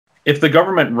if the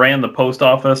government ran the post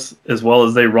office as well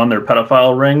as they run their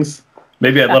pedophile rings,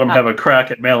 maybe I'd let them have a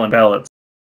crack at mail-in ballots.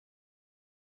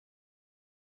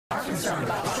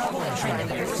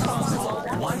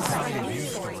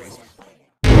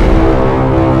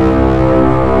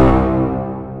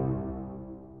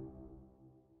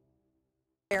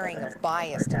 Of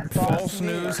biased and false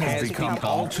news has become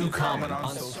all too common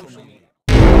on social media.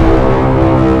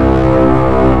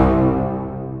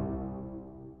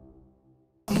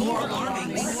 More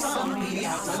alarming, some media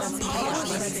outlets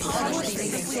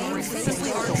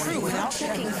simply aren't true without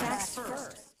checking facts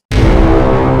first.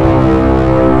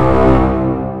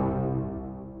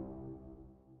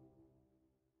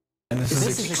 And this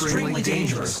is extremely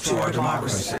dangerous to our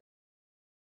democracy.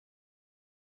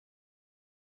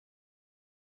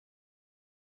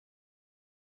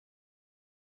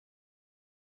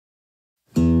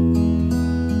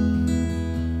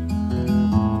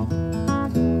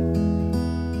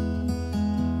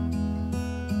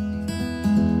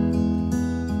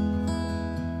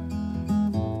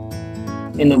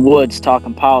 In the woods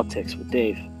talking politics with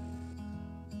Dave.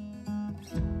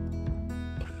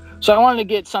 So I wanted to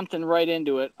get something right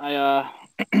into it. I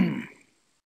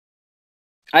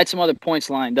had some other points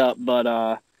lined up,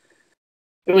 but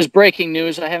it was breaking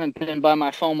news. I haven't been by my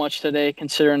phone much today,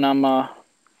 considering I'm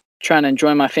trying to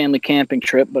enjoy my family camping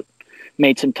trip, but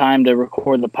made some time to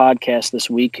record the podcast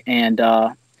this week. And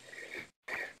I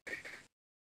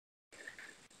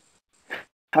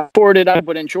forwarded out,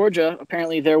 but in Georgia,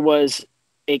 apparently there was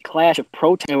a clash of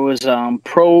protests. It was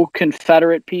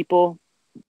pro-Confederate people,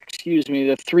 the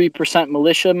 3%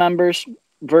 militia members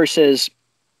versus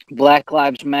Black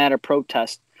Lives Matter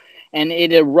protests. And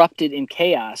it erupted in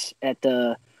chaos at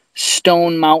the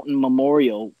Stone Mountain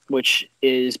Memorial, which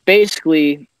is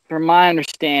basically, from my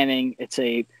understanding, it's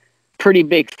a pretty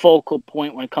big focal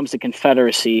point when it comes to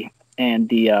Confederacy and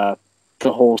the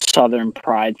whole Southern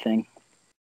pride thing.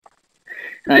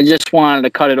 And I just wanted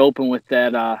to cut it open with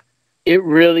that. It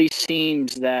really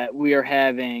seems that we are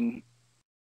having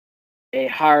a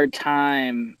hard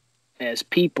time as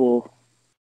people,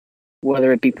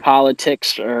 whether it be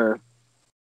politics or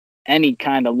any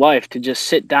kind of life, to just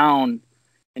sit down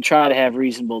and try to have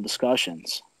reasonable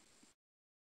discussions.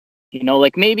 You know,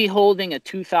 like maybe holding a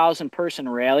 2,000 person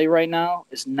rally right now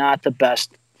is not the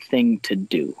best thing to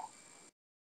do.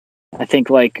 I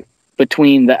think like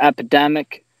between the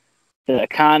epidemic, the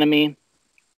economy,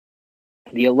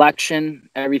 the election,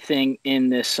 everything in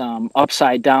this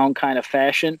upside down kind of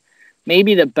fashion,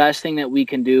 maybe the best thing that we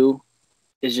can do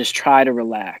is just try to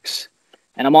relax.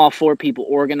 And I'm all for people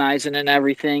organizing and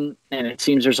everything, and it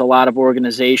seems there's a lot of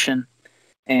organization.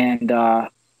 And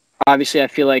obviously I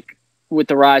feel like with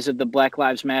the rise of the Black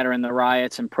Lives Matter and the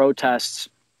riots and protests,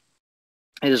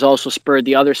 it has also spurred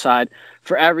the other side.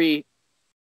 For every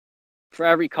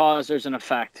cause, there's an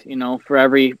effect, you know, for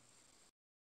every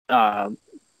I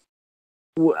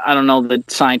don't know the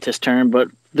scientist term, but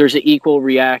there's an equal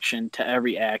reaction to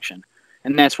every action.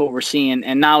 And that's what we're seeing.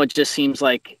 And now it just seems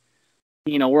like,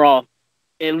 you know, we're all,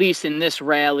 at least in this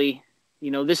rally,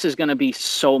 you know, this is going to be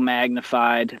so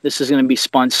magnified. This is going to be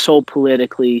spun so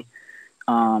politically.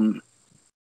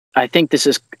 I think this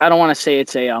is, I don't want to say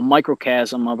it's a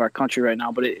microcosm of our country right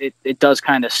now, but it does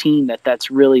kind of seem that that's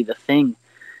really the thing.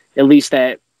 At least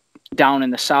that down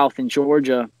in the South in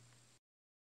Georgia,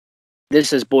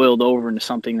 this has boiled over into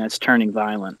something that's turning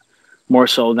violent, more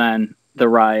so than the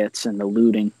riots and the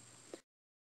looting.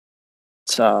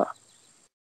 It's, I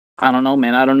don't know,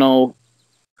 man. I don't know.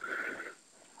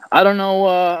 I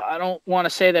don't want to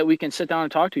say that we can sit down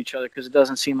and talk to each other because it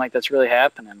doesn't seem like that's really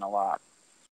happening a lot.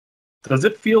 Does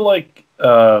it feel like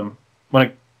when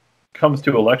it comes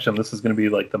to election, this is going to be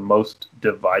like the most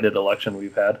divided election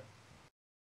we've had?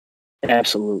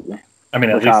 Absolutely. I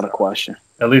mean, without a question.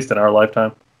 At least in our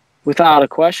lifetime. Without a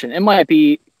question. It might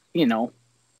be, you know,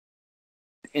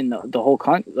 in the whole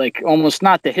country, like almost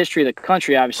not the history of the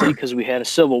country, obviously, because we had a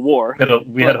civil war.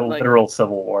 We had a literal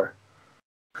civil war.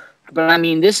 But I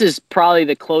mean, this is probably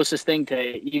the closest thing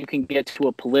you can get to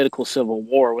a political civil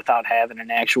war without having an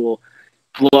actual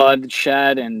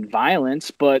bloodshed and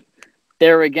violence. But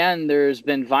there again, there's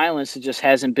been violence. It just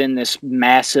hasn't been this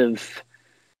massive,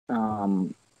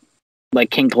 like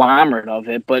conglomerate of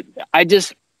it. But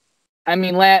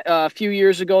a few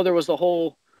years ago, there was the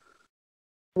whole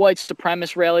white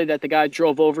supremacist rally that the guy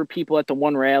drove over people at the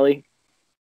one rally.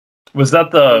 Was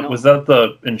that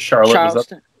in Charlotte?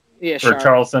 Charleston?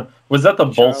 Charleston. Was that the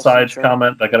both sides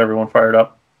comment that got everyone fired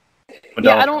up? When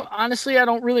Yeah, Donald I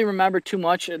don't really remember too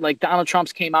much. Like Donald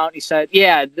Trump's came out and he said,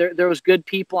 yeah, there was good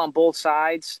people on both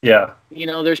sides. Yeah,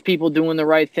 There's people doing the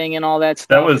right thing and all that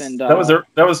stuff. And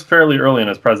that was fairly early in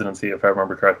his presidency, if I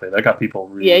remember correctly. That got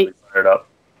people yeah, really fired up.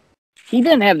 he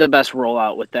didn't have the best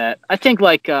rollout with that. I think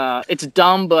it's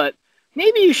dumb, but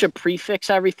maybe you should prefix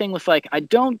everything with like I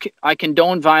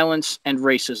condone violence and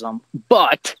racism,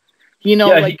 but Yeah,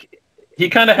 like he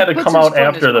kind of had to puts come his out foot in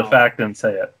his after the mouth. fact and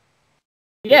say it.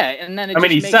 Yeah, and then I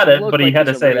mean, he makes said him it, look but he like had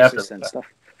he's to say it a after racist the and fact. stuff.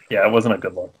 Yeah, it wasn't a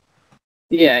good look.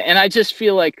 Yeah, and I just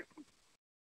feel like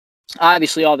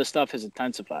obviously all this stuff has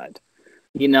intensified,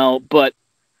 but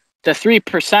the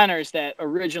 3%ers that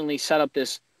originally set up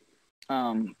this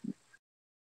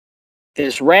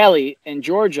rally in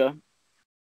Georgia,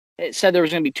 it said there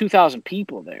was going to be 2,000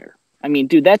 people there. I mean,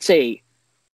 dude, that's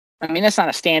not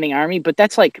a standing army, but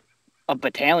that's like a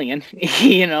battalion,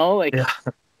 like Yeah,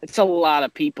 it's a lot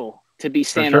of people to be for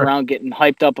standing sure. around getting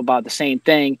hyped up about the same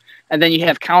thing. And then you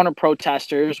have counter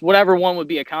protesters, whatever one would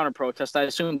be a counter protest. I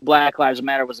assume Black Lives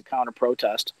Matter was a counter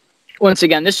protest. Once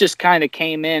again, this just kind of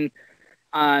came in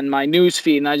on my news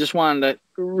feed, and I just wanted to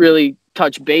really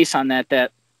touch base on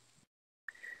that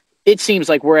it seems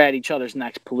like we're at each other's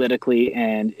necks politically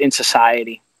and in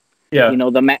society. Yeah,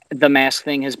 The mask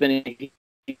thing has been a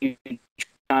huge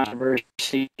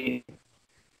controversy.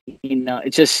 It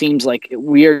just seems like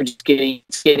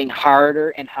it's getting harder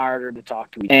and harder to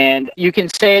talk to each other. And you can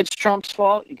say it's Trump's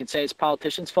fault, you can say it's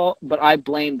politicians' fault, but I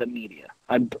blame the media.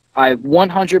 I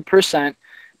 100%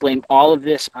 blame all of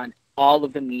this on all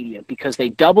of the media because they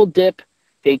double dip,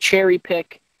 they cherry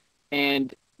pick,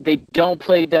 and they don't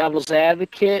play devil's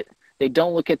advocate. They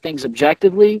don't look at things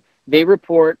objectively. They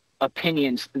report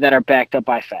opinions that are backed up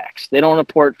by facts. They don't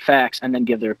report facts and then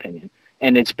give their opinion.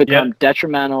 And it's become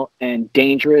detrimental and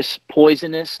dangerous,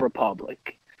 poisonous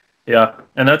republic. yeah,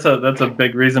 and that's a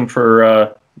big reason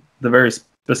for the very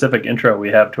specific intro we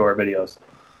have to our videos.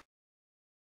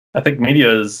 I think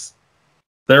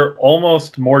they're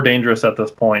almost more dangerous at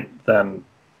this point than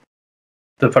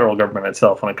the federal government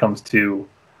itself when it comes to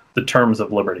the terms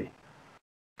of liberty.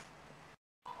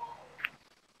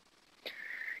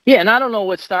 Yeah, and I don't know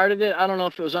what started it. I don't know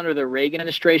if it was under the Reagan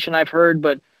administration, I've heard,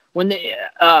 but when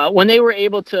they were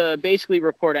able to basically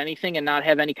report anything and not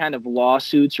have any kind of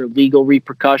lawsuits or legal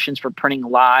repercussions for printing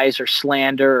lies or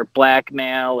slander or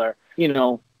blackmail or,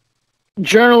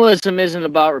 journalism isn't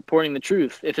about reporting the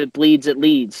truth. If it bleeds, it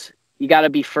leads. You got to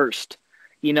be first,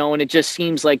 and it just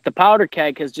seems like the powder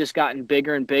keg has just gotten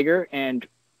bigger and bigger, and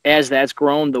as that's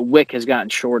grown, the wick has gotten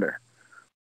shorter.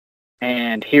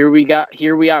 And here we are.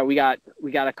 We got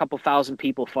a couple thousand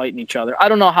people fighting each other. I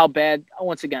don't know how bad.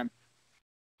 Once again,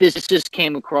 this just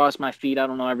came across my feed. I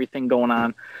don't know everything going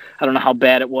on. I don't know how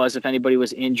bad it was. If anybody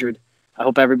was injured, I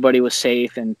hope everybody was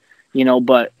safe. And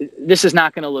but this is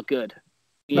not going to look good.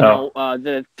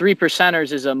 The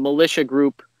 3%ers is a militia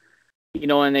group.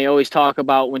 And they always talk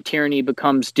about when tyranny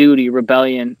becomes duty,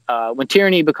 rebellion. When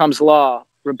tyranny becomes law,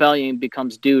 rebellion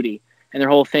becomes duty. And their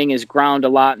whole thing is ground a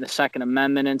lot in the Second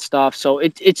Amendment and stuff. So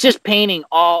it's just painting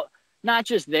not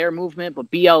just their movement,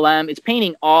 but BLM. It's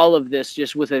painting all of this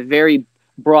just with a very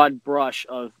broad brush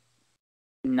of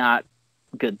not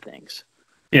good things.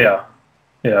 Yeah.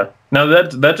 No,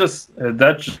 that just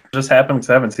happened because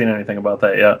I haven't seen anything about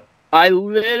that yet. I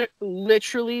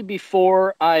literally,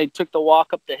 before I took the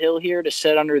walk up the hill here to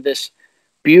sit under this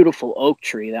beautiful oak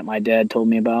tree that my dad told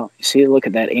me about. You see, look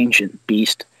at that ancient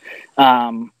beast.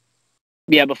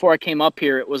 Before I came up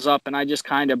here, it was up, and I just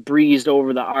kind of breezed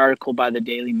over the article by the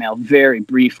Daily Mail very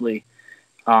briefly.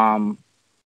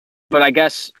 But I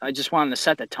guess I just wanted to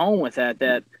set the tone with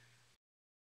that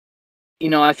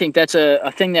I think that's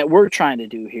a thing that we're trying to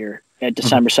do here at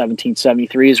December 17th,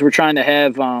 73, is we're trying to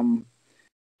have,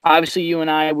 obviously you and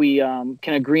I, we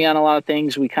can agree on a lot of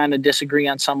things. We kind of disagree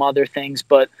on some other things,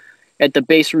 but at the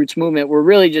Base Roots movement, we're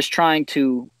really just trying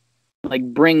to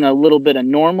bring a little bit of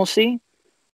normalcy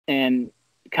and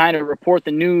kind of report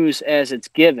the news as it's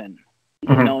given,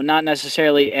 not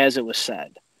necessarily as it was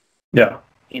said. Yeah.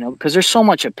 Because there's so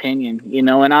much opinion,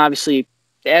 and obviously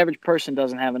the average person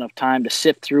doesn't have enough time to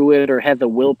sift through it or have the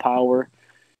willpower,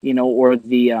 or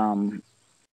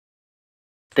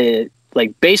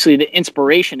basically the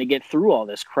inspiration to get through all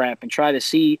this crap and try to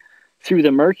see through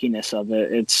the murkiness of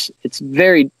it.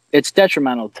 It's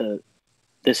detrimental to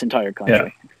this entire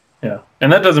country. Yeah.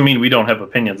 And that doesn't mean we don't have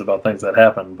opinions about things that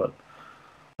happen, but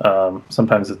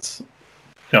sometimes it's,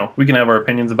 we can have our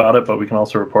opinions about it, but we can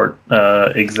also report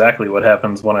exactly what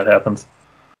happens when it happens.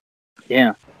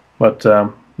 Yeah. But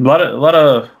a lot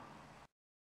of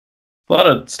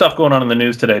stuff going on in the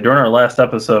news today. During our last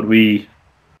episode, we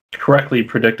correctly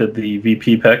predicted the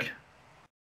VP pick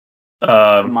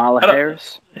Kamala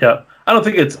Harris. Yeah, I don't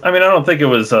think it's. I mean, I don't think it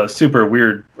was a super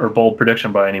weird or bold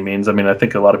prediction by any means. I mean, I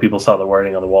think a lot of people saw the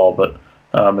writing on the wall, but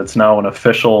it's now an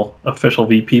official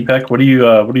VP pick. What do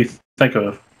you think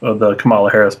of the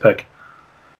Kamala Harris pick?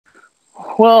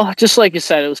 Well, just like you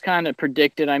said, it was kind of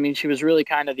predicted. I mean, she was really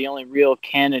kind of the only real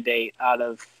candidate out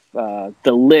of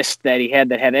the list that he had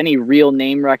that had any real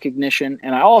name recognition.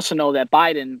 And I also know that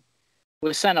Biden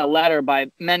was sent a letter by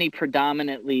many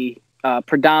predominant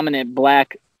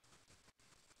black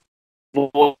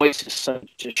voices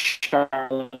such as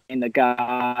Charlemagne the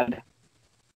God.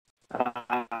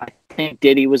 I think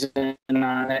Diddy was in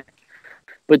on it.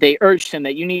 But they urged him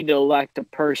that you need to elect a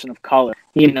person of color.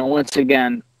 You know, once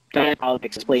again,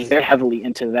 politics plays very heavily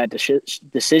into that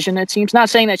decision, it seems. Not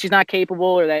saying that she's not capable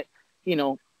or that,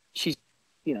 she's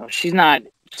not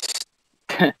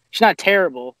she's not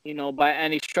terrible, by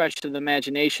any stretch of the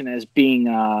imagination as being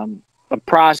a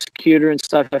prosecutor and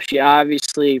stuff.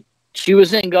 She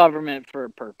was in government for a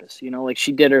purpose, like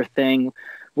she did her thing,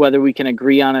 whether we can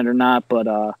agree on it or not. But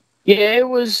yeah, it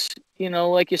was,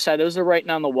 like you said, it was the writing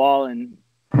on the wall, and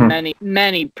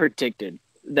many predicted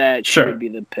that she would be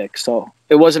the pick. So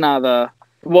it wasn't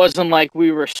like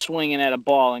we were swinging at a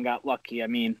ball and got lucky. I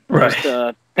mean, it was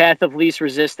the path of least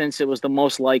resistance. It was the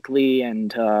most likely,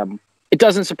 and it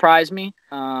doesn't surprise me.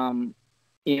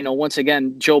 Once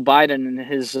again, Joe Biden and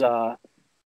his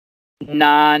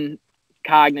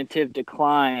non-cognitive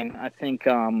decline, I think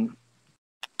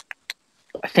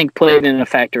played in a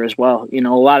factor as well. A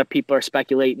lot of people are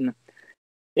speculating.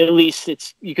 At least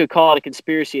you could call it a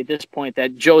conspiracy at this point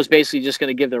that Joe's basically just going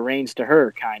to give the reins to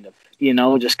her, kind of,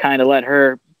 just kind of let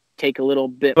her take a little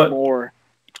bit more.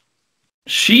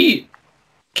 She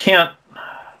can't,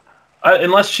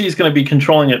 unless she's going to be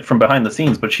controlling it from behind the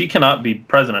scenes, but she cannot be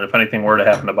president if anything were to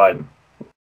happen to Biden.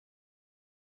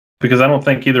 Because I don't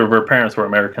think either of her parents were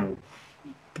American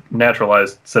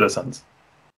naturalized citizens.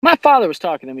 My father was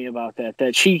talking to me about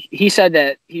that he said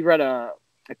that he read a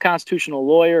constitutional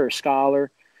lawyer or scholar.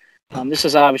 This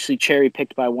is obviously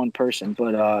cherry-picked by one person,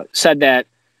 but said that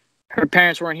her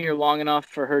parents weren't here long enough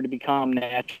for her to become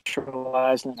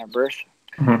naturalized in their birth.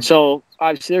 Mm-hmm. So,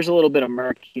 obviously, there's a little bit of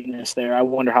murkiness there. I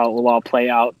wonder how it will all play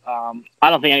out. I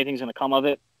don't think anything's going to come of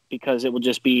it because it will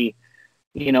just be,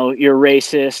 you're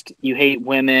racist, you hate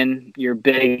women, you're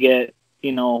bigot,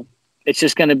 it's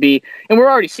just going to be... And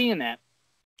we're already seeing that.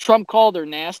 Trump called her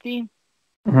nasty,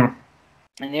 and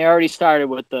they already started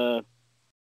with the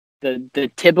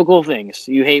typical things.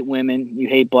 You hate women, you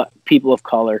hate people of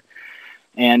color,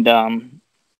 and I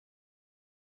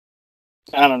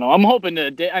don't know. I'm hoping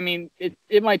to. I mean,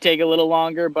 it might take a little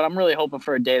longer, but I'm really hoping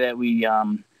for a day that we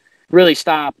really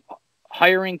stop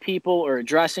hiring people or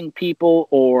addressing people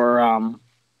or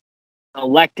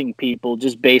electing people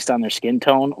just based on their skin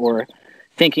tone, or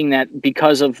thinking that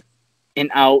because of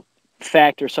an out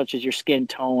factor such as your skin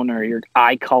tone or your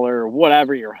eye color or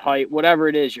whatever, your height, whatever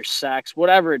it is, your sex,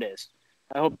 whatever it is.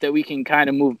 I hope that we can kind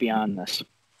of move beyond this.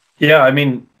 Yeah, I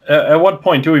mean, at what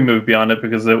point do we move beyond it?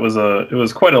 Because it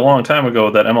was quite a long time ago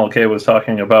that MLK was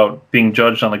talking about being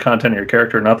judged on the content of your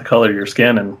character, not the color of your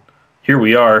skin, and here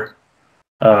we are.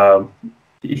 I'm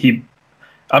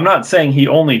not saying he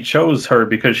only chose her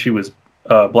because she was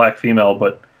black female,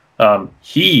 but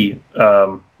he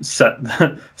set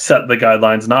the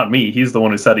guidelines, not me. He's the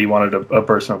one who said he wanted a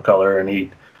person of color, and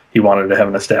he wanted to have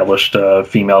an established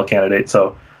female candidate.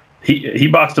 So he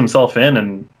boxed himself in,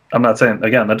 and I'm not saying,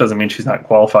 again, that doesn't mean she's not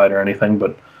qualified or anything,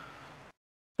 but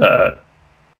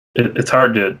it's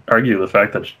hard to argue the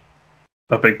fact that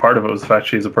a big part of it was the fact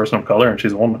she's a person of color and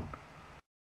she's a woman.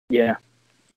 Yeah.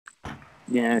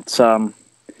 Yeah, it's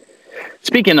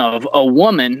speaking of a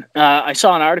woman, I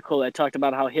saw an article that talked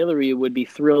about how Hillary would be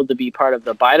thrilled to be part of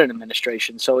the Biden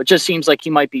administration. So it just seems like he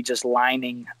might be just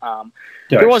lining.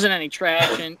 There wasn't any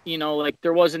traction,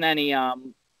 there wasn't any,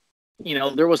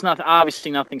 there was nothing,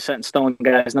 obviously nothing set in stone.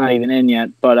 Guy's not even in yet.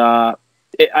 But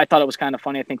I thought it was kind of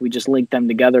funny. I think we just linked them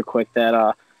together quick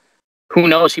that who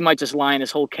knows, he might just line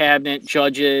his whole cabinet,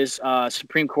 judges,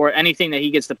 Supreme Court, anything that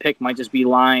he gets to pick might just be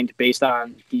lined based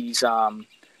on these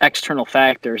external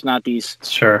factors, not these.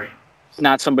 Sure.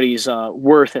 Not somebody's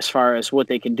worth as far as what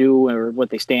they can do or what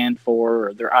they stand for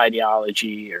or their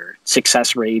ideology or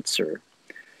success rates. Or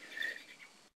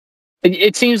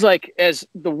it seems like as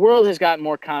the world has gotten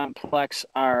more complex,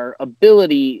 our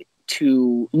ability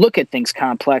to look at things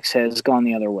complex has gone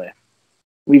the other way.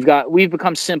 We've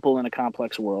become simple in a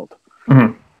complex world.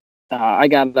 Mm-hmm. I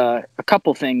got a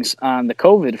couple things on the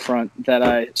COVID front that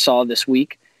I saw this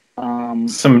week.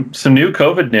 Some new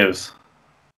COVID news.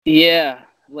 Yeah.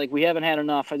 like we haven't had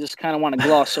enough. I just kind of want to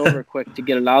gloss over quick to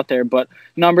get it out there. But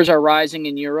numbers are rising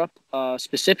in Europe,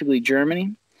 specifically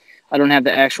Germany. I don't have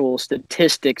the actual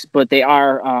statistics, but they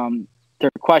are. They're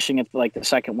questioning if like the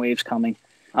second wave's coming.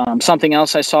 Something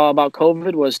else I saw about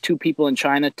COVID was 2 people in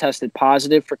China tested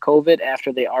positive for COVID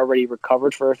after they already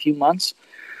recovered for a few months.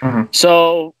 Mm-hmm.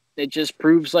 So it just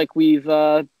proves like we've,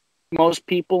 most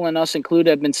people and us included,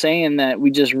 have been saying that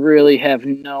we just really have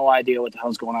no idea what the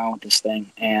hell's going on with this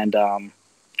thing. And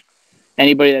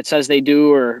anybody that says they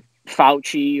do, or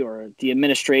Fauci or the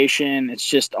administration,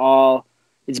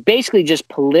 it's basically just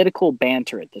political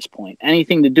banter at this point.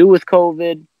 Anything to do with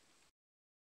COVID,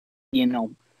 you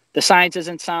know, the science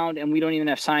isn't sound, and we don't even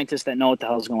have scientists that know what the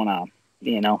hell's going on,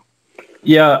 you know?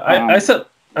 Yeah, I said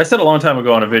a long time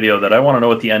ago on a video that I want to know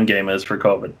what the end game is for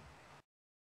COVID.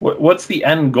 What's the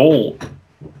end goal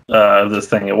of this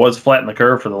thing? It was flatten the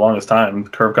curve for the longest time. The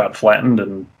curve got flattened,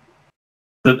 and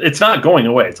it's not going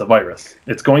away. It's a virus.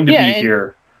 It's going to be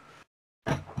here.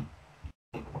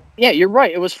 Yeah, you're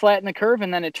right. It was flatten the curve,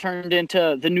 and then it turned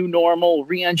into the new normal,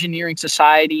 re-engineering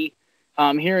society.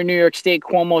 Here in New York State,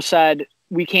 Cuomo said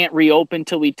we can't reopen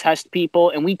till we test people,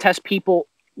 and we test people,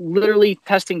 literally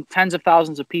testing tens of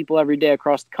thousands of people every day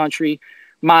across the country,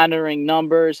 monitoring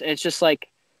numbers. It's just like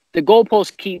the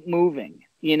goalposts keep moving.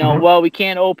 You know, well, we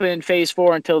can't open phase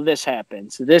 4 until this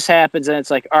happens. This happens, and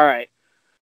it's like, all right,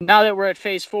 now that we're at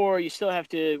phase 4, you still have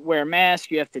to wear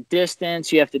masks, you have to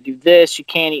distance, you have to do this, you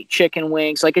can't eat chicken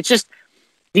wings. Like, it's just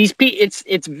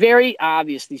it's very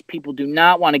obvious these people do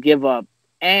not want to give up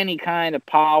any kind of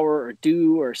power or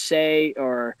do or say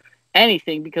or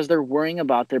anything because they're worrying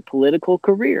about their political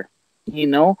career, you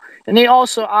know? And they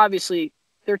also, obviously,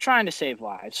 they're trying to save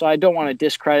lives. So I don't want to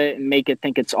discredit and make it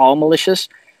think it's all malicious.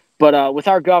 But with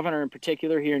our governor in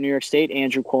particular here in New York State,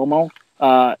 Andrew Cuomo,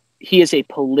 he is a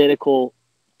political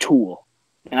tool.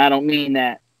 And I don't mean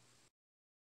that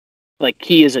like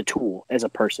he is a tool as a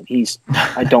person.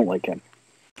 I don't like him.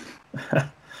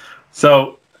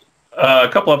 So a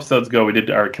couple episodes ago, we did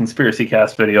our conspiracy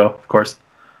cast video, of course.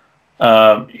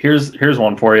 Here's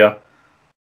one for you.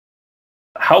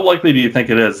 How likely do you think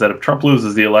it is that if Trump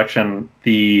loses the election,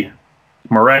 the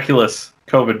miraculous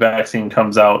COVID vaccine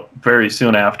comes out very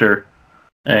soon after,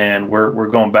 and we're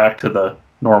going back to the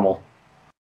normal?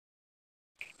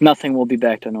 Nothing will be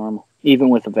back to normal, even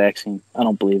with a vaccine. I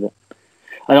don't believe it.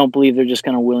 I don't believe they're just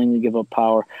going to willingly give up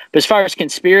power. But as far as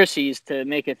conspiracies to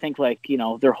make it think like, you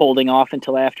know, they're holding off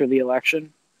until after the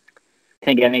election, I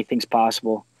think anything's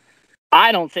possible.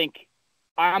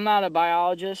 I'm not a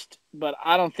biologist, but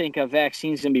I don't think a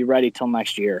vaccine's going to be ready till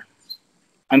next year.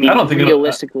 I mean,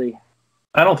 realistically.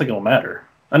 I don't think it'll matter.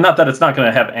 And not that it's not going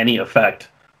to have any effect,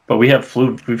 but we've had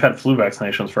flu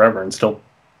vaccinations forever, and still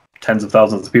tens of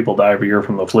thousands of people die every year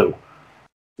from the flu.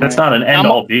 That's not an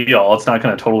end-all, be-all. It's not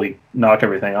going to totally knock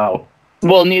everything out.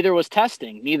 Well, neither was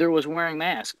testing. Neither was wearing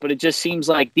masks. But it just seems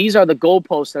like these are the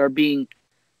goalposts that are being,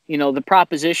 you know, the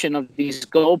proposition of these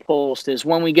goalposts is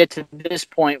when we get to this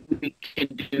point, we can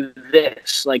do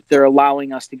this. Like, they're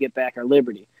allowing us to get back our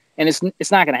liberty. And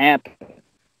it's not going to happen.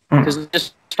 Because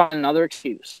just find another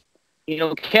excuse. You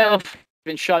know, California's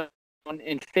been shut down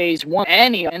in phase 1,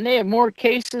 and they have more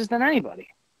cases than anybody.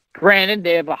 Granted,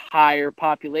 they have a higher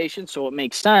population, so it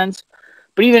makes sense.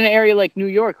 But even an area like New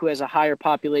York, who has a higher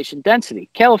population density,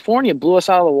 California blew us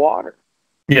out of the water.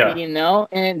 Yeah. You know,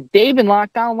 and they've been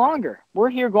locked down longer. We're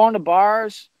here going to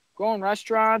bars, going to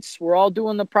restaurants. We're all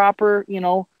doing the proper, you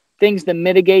know, things to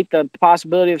mitigate the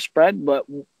possibility of spread. But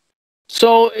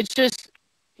so it's just,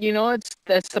 you know,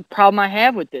 that's the problem I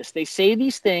have with this. They say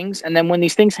these things, and then when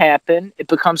these things happen, it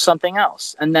becomes something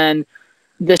else. And then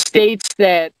the states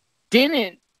that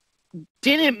didn't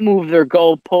move their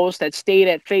goalpost, that stayed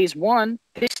at phase 1,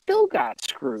 they still got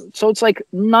screwed. So it's like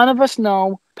none of us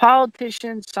know.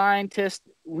 Politicians, scientists,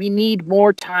 we need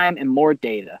more time and more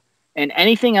data. And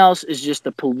anything else is just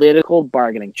a political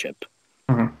bargaining chip.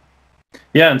 Mm-hmm.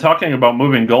 Yeah, and talking about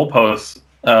moving goalposts,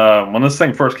 when this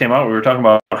thing first came out, we were talking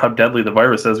about how deadly the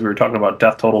virus is. We were talking about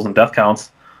death totals and death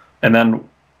counts. And then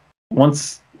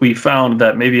once we found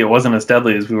that maybe it wasn't as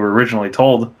deadly as we were originally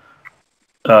told,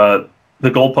 the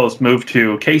goalpost moved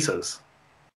to cases.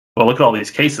 Well, look at all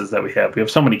these cases that we have. We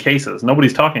have so many cases.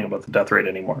 Nobody's talking about the death rate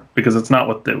anymore because it's not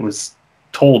what it was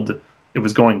told it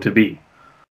was going to be.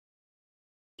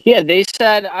 Yeah, they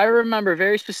said, I remember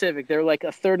very specific, they're like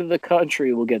a third of the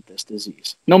country will get this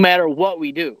disease, no matter what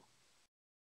we do.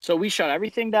 So we shut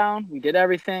everything down. We did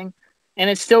everything, and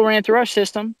it still ran through our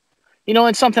system. You know,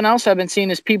 and something else I've been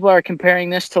seeing is people are comparing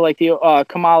this to like the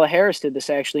Kamala Harris did this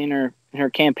actually in her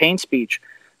campaign speech.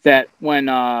 That when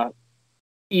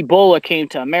Ebola came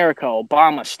to America,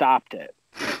 Obama stopped it.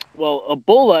 Well,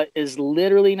 Ebola is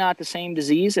literally not the same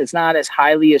disease. It's not as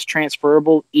highly as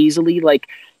transferable easily like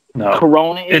No,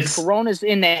 Corona is. Corona's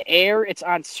in the air. It's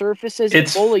on surfaces.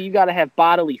 Ebola, you got to have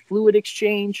bodily fluid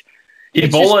exchange.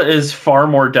 Ebola is far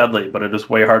more deadly, but it is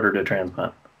way harder to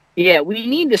transmit. Yeah, we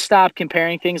need to stop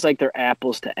comparing things like they're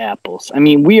apples to apples. I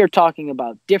mean, we are talking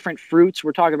about different fruits.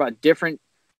 We're talking about different.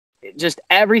 Just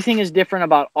everything is different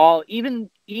about all. Even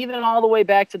all the way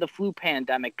back to the flu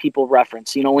pandemic, people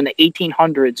reference. You know, in the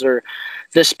 1800s or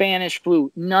the Spanish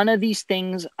flu. None of these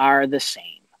things are the same.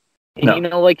 And, No. you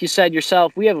know, like you said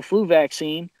yourself, we have a flu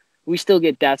vaccine. We still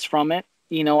get deaths from it.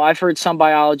 You know, I've heard some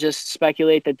biologists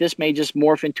speculate that this may just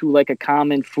morph into like a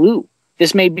common flu.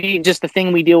 This may be just the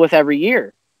thing we deal with every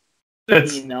year.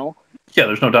 You know? Yeah,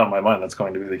 there's no doubt in my mind that's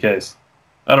going to be the case.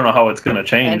 I don't know how it's going to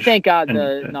change. And thank God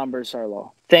the numbers are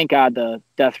low. Thank God the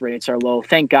death rates are low.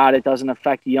 Thank God it doesn't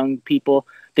affect young people.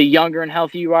 The younger and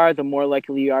healthier you are, the more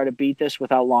likely you are to beat this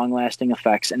without long-lasting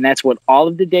effects. And that's what all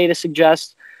of the data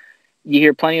suggests. You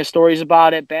hear plenty of stories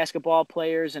about it, basketball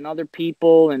players and other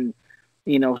people, and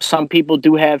you know, some people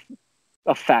do have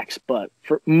effects, but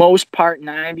for most part,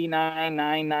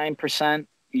 99.99%,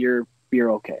 you're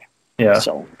okay. Yeah.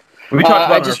 So we talked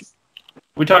about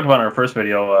in our first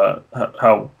video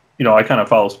how, you know, I kind of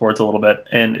follow sports a little bit,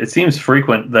 and it seems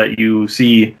frequent that you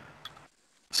see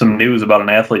some news about an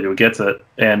athlete who gets it,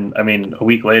 and I mean, a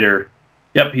week later,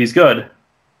 yep, he's good.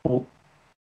 Well,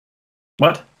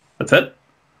 what? That's it?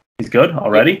 He's good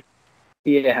already?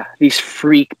 Yeah, these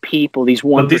freak people, these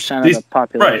 1% of the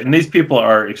population. Right, and these people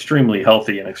are extremely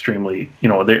healthy and extremely, you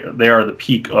know, they are the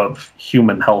peak of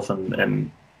human health,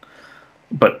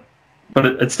 but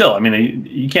it's still, I mean,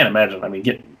 you can't imagine. I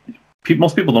mean,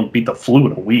 most people don't beat the flu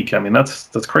in a week. I mean, that's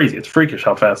crazy. It's freakish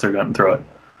how fast they're getting through it.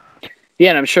 Yeah,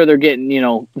 and I'm sure they're getting, you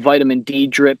know, vitamin D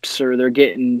drips, or they're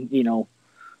getting, you know,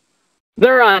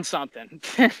 they're on something.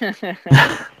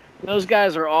 Those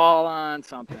guys are all on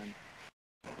something.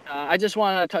 I just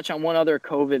want to touch on one other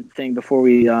COVID thing before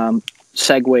we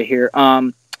segue here.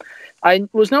 I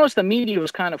was noticed the media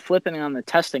was kind of flipping on the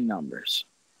testing numbers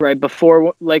right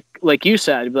before, like you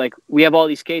said, like we have all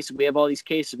these cases, we have all these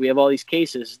cases, we have all these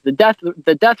cases. The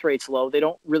death rate's low. They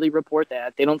don't really report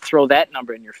that. They don't throw that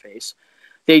number in your face.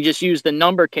 They just use the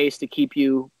number case to keep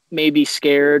you maybe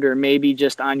scared or maybe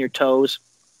just on your toes.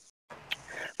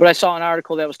 But I saw an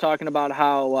article that was talking about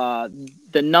how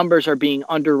the numbers are being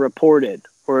underreported,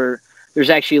 or there's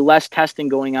actually less testing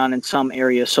going on in some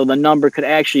areas, so the number could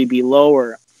actually be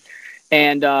lower.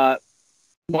 And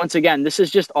once again, this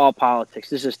is just all politics.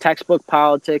 This is textbook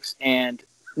politics, and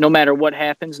no matter what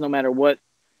happens, no matter what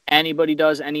anybody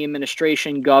does, any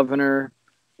administration, governor,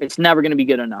 it's never going to be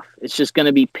good enough. It's just going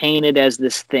to be painted as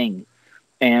this thing.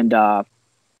 And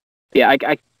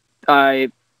yeah,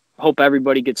 I hope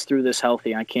everybody gets through this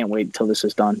healthy. I can't wait until this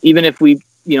is done. Even if we,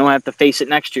 you know, have to face it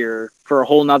next year for a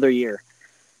whole nother year.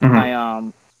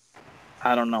 Mm-hmm.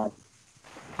 I don't know.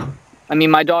 I mean,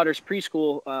 my daughter's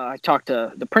preschool, I talked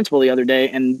to the principal the other day,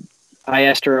 and I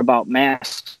asked her about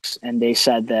masks, and they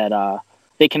said that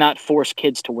they cannot force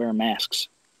kids to wear masks.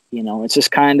 You know, it's just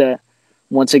kind of,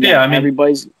 once again, yeah, I mean,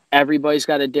 everybody's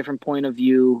got a different point of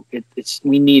view.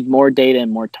 We need more data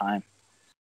and more time.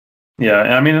 Yeah,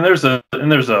 I mean, in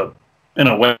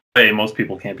a way, most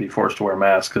people can't be forced to wear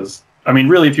masks because, I mean,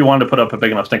 really, if you wanted to put up a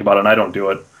big enough stink about it, and I don't do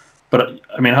it, but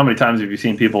I mean, how many times have you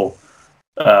seen people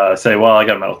say, "Well, I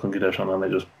got a medical condition," and then they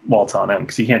just waltz on in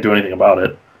because you can't do anything about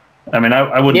it? I mean,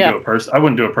 I wouldn't do it I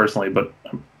wouldn't do it personally, but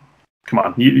come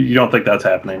on, you don't think that's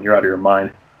happening? You're out of your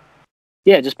mind.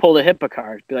 Yeah, just pull the HIPAA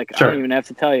card. Be like, sure. I don't even have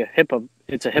to tell you. HIPAA,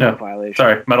 it's a HIPAA violation.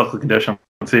 Sorry, medical condition.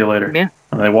 See you later. Yeah,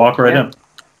 and they walk right in.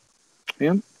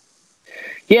 Yeah.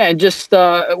 Yeah, and just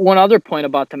one other point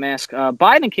about the mask.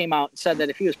 Biden came out and said that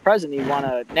if he was president, he'd want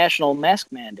a national mask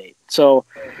mandate. So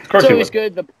it's always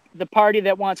good. The party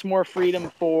that wants more freedom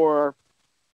for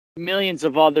millions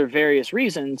of other various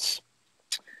reasons,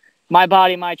 my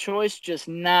body, my choice, just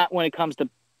not when it comes to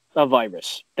a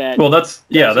virus. That's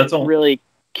all really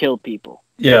kill people.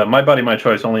 Yeah, my body, my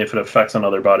choice, only if it affects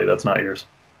another body that's not yours.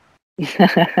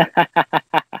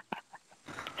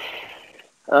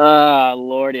 Oh,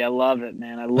 Lordy, I love it,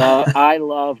 man. I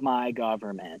love my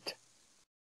government.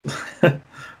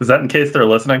 Is that in case they're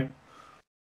listening?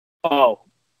 Oh,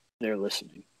 they're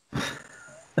listening.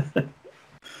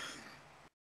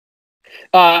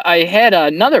 I had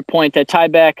another point that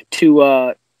tied back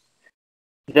to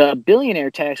the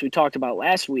billionaire tax we talked about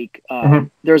last week.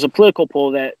 There's a political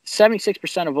poll that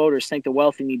 76% of voters think the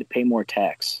wealthy need to pay more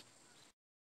tax.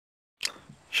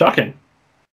 Shocking.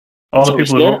 All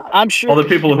the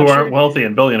people who aren't wealthy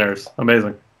and billionaires.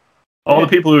 Amazing. All the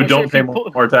people who don't pay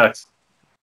more tax.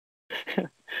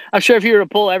 I'm sure if you were to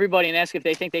poll everybody and ask if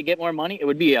they think they get more money, it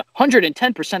would be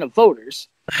 110% of voters.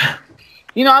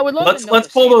 You know, I would love to know Let's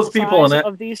the poll those sample people size and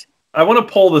of these. I want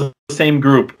to poll the same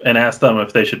group and ask them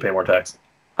if they should pay more tax.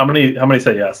 How many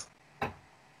say yes?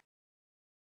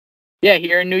 Yeah,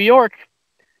 here in New York,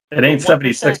 It ain't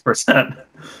 76%.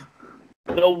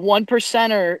 the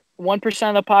 1%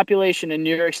 of the population in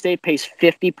New York State pays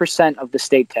 50% of the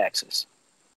state taxes.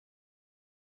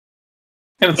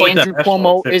 And it's like Andrew that nationally,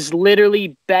 Cuomo too. is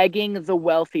literally begging the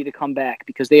wealthy to come back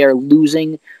because they are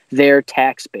losing their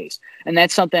tax base. And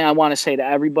that's something I want to say to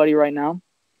everybody right now.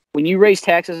 When you raise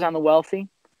taxes on the wealthy,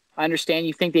 I understand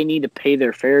you think they need to pay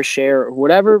their fair share or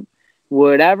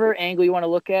whatever angle you want to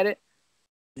look at it.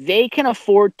 They can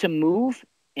afford to move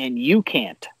and you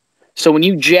can't. So when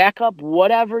you jack up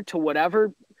whatever to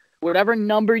whatever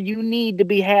number you need to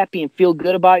be happy and feel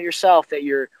good about yourself, that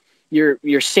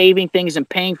you're saving things and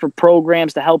paying for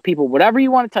programs to help people, whatever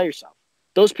you want to tell yourself,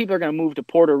 those people are going to move to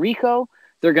Puerto Rico.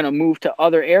 They're going to move to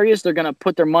other areas. They're going to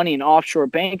put their money in offshore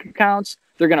bank accounts.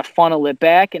 They're going to funnel it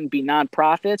back and be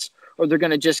nonprofits, or they're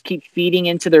going to just keep feeding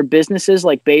into their businesses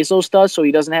like Bezos does so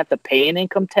he doesn't have to pay an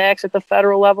income tax at the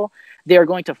federal level. They are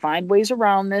going to find ways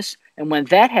around this. And when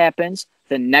that happens,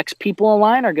 the next people in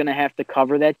line are going to have to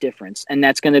cover that difference. And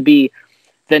that's going to be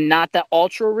not the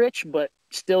ultra rich, but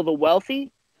still the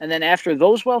wealthy. And then after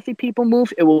those wealthy people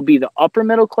move, it will be the upper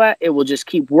middle class. It will just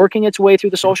keep working its way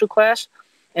through the social class.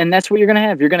 And that's what you're going to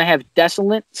have. You're going to have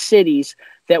desolate cities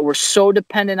that were so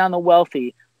dependent on the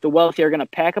wealthy. The wealthy are going to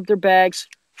pack up their bags,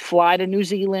 fly to New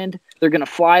Zealand. They're going to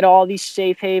fly to all these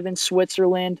safe havens,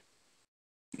 Switzerland.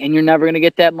 And you're never going to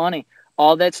get that money.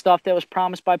 All that stuff that was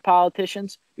promised by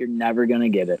politicians, you're never going to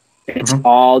get it. It's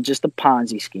all just a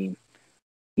Ponzi scheme.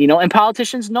 You know, and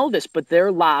politicians know this, but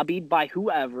they're lobbied by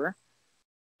whoever,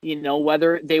 you know,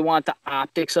 whether they want the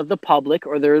optics of the public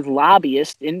or they're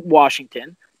lobbyists in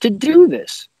Washington to do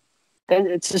this.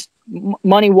 It's just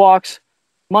money talks,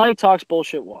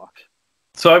 bullshit walks.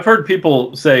 So I've heard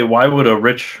people say, why would a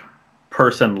rich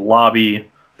person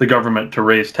lobby the government to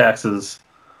raise taxes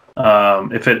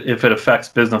if it affects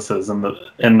businesses? And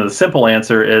the simple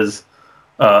answer is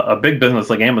a big business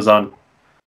like Amazon.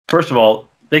 First of all,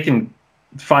 they can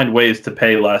find ways to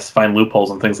pay less, find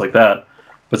loopholes and things like that.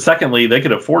 But secondly, they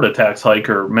could afford a tax hike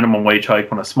or minimum wage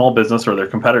hike when a small business or their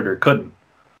competitor couldn't.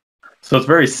 So it's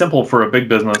very simple for a big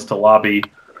business to lobby,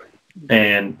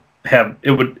 and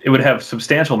it would have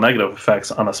substantial negative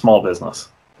effects on a small business.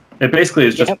 It basically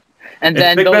is just and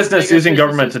then big business using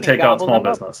government to take out small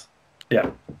business.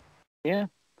 Yeah. Yeah.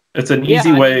 It's an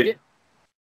easy way.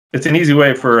 It's an easy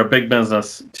way for a big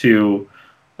business to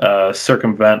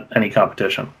circumvent any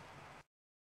competition.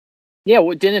 Yeah,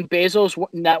 well, didn't Bezos'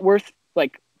 net worth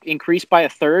increase by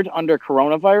 1/3 under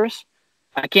coronavirus?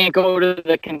 I can't go to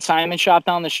the consignment shop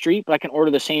down the street, but I can order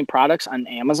the same products on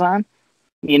Amazon.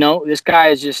 You know, this guy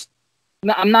is just.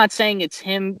 I'm not saying it's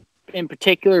him in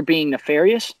particular being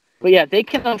nefarious, but yeah, they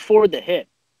can afford the hit.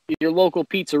 Your local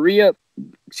pizzeria,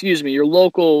 your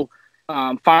local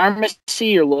pharmacy,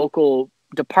 your local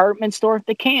department store,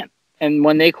 they can't. And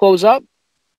when they close up,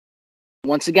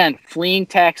 once again, fleeing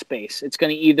tax base. It's going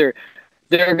to either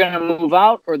they're going to move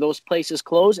out or those places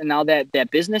close. And now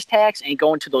that business tax ain't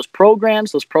going to those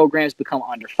programs become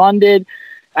underfunded.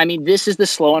 I mean, this is the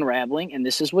slow unraveling, and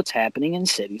this is what's happening in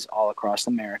cities all across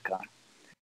America.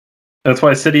 That's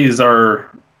why cities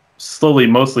are slowly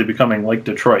mostly becoming like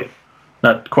Detroit.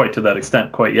 Not quite to that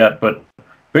extent quite yet, but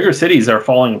bigger cities are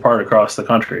falling apart across the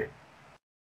country.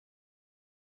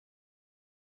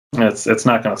 It's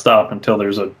not going to stop until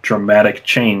there's a dramatic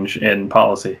change in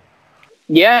policy.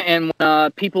 Yeah, and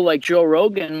when people like Joe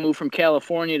Rogan move from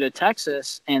California to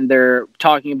Texas, and they're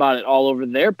talking about it all over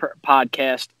their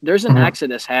podcast, there's an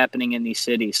exodus happening in these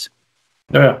cities.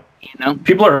 Yeah, you know,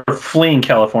 people are fleeing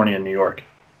California and New York.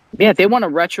 Yeah, they want to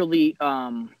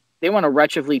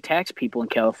retroactively tax people in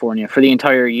California for the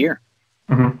entire year.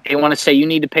 Mm-hmm. They want to say you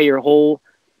need to pay your whole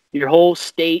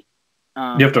state. You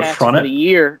have to tax front for it the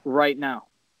year right now.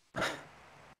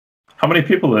 How many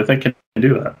people do they think can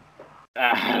do that?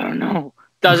 I don't know.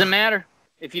 Doesn't matter.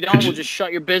 If you don't, we'll just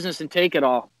shut your business and take it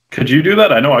all. Could you do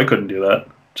that? I know I couldn't do that.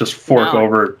 Just fork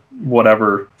over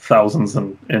whatever thousands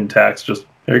in tax. Just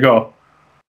here you go.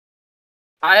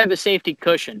 I have a safety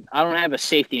cushion. I don't have a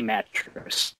safety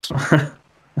mattress.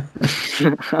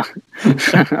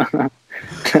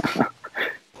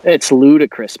 It's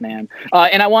ludicrous, man.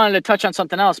 And I wanted to touch on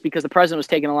something else because the president was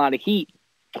taking a lot of heat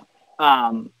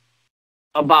about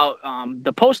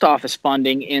the post office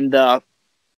funding in the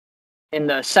in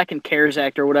the second CARES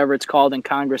Act or whatever it's called in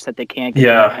Congress that they can't get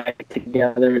back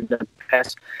together to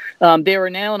pass. They were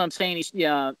nailing him, saying he's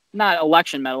not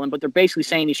election meddling, but they're basically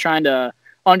saying he's trying to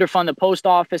underfund the post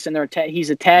office, and he's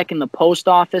attacking the post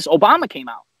office. Obama came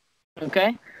out.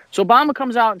 Okay, so Obama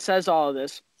comes out and says all of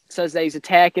this, says that he's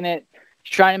attacking it.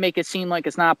 He's trying to make it seem like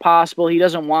it's not possible. He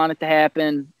doesn't want it to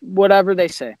happen, whatever they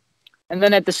say. And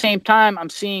then at the same time, I'm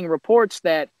seeing reports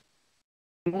that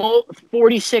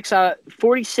 46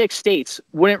 states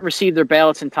wouldn't receive their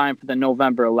ballots in time for the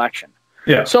November election.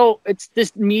 Yeah. So it's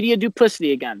this media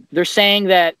duplicity again. They're saying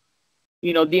that,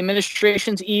 the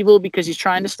administration's evil because he's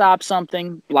trying to stop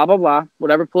something, blah, blah, blah,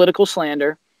 whatever political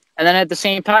slander. And then at the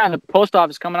same time, the post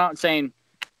office coming out and saying,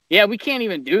 yeah, we can't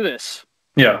even do this.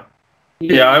 Yeah.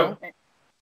 You know?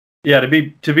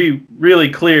 To be really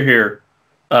clear here,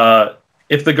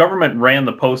 if the government ran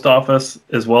the post office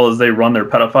as well as they run their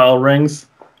pedophile rings,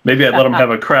 maybe I'd let them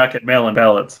have a crack at mail-in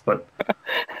ballots. But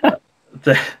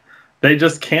they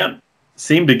just can't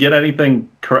seem to get anything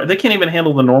correct. They can't even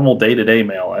handle the normal day-to-day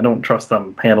mail. I don't trust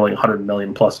them handling 100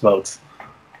 million plus votes.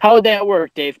 How would that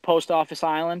work, Dave? Post Office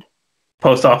Island?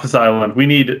 Post Office Island. We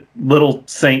need Little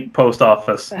Saint Post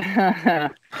Office.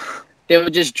 They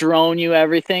would just drone you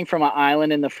everything from an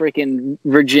island in the freaking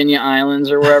Virginia Islands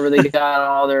or wherever they got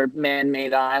all their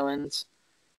man-made islands.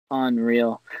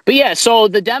 Unreal. But yeah, so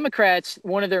the Democrats,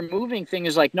 one of their moving thing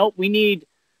is like, nope, we need,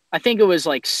 I think it was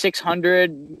like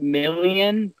 600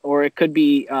 million, or it could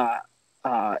be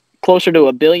closer to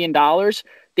 $1 billion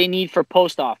they need for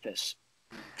post office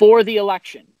for the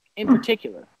election in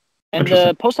particular. And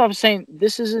the post office saying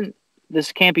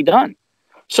this can't be done.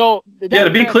 So to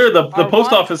be clear, the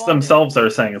post office themselves are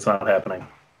saying it's not happening.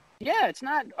 Yeah, it's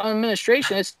not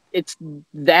administration. It's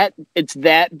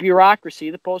that bureaucracy.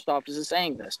 The post office is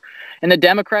saying this, and the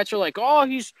Democrats are like, "Oh,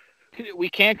 we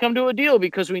can't come to a deal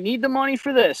because we need the money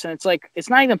for this," and it's like it's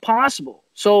not even possible.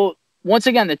 So once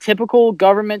again, the typical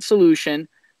government solution: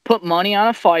 put money on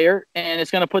a fire, and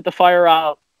it's going to put the fire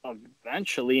out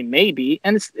eventually, maybe.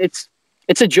 And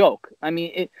it's a joke. I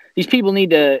mean, these people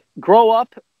need to grow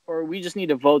up, or we just need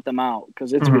to vote them out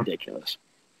because it's ridiculous.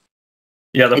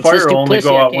 Yeah, the fire will only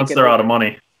go out once they're out of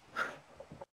money.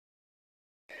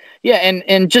 Yeah,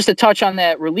 and just to touch on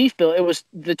that relief bill,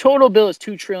 the total bill is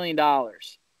 $2 trillion.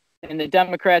 And the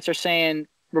Democrats are saying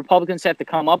Republicans have to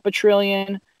come up $1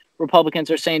 trillion.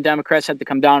 Republicans are saying Democrats have to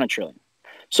come down $1 trillion.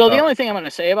 So the only thing I'm going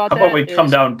to say about that is... How about we come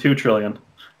down $2 trillion?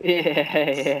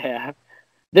 Yeah.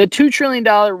 The $2 trillion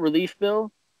relief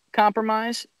bill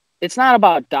compromise, it's not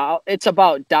about it's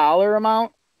about dollar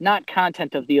amount, not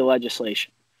content of the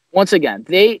legislation. Once again,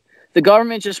 the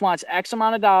government just wants X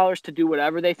amount of dollars to do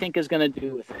whatever they think is going to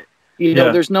do with it.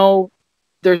 There's no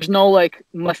like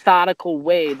methodical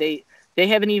way. They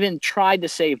haven't even tried to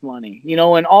save money.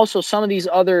 And also some of these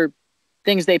other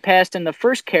things they passed in the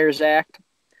first CARES Act,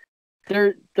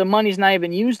 the money's not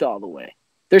even used all the way.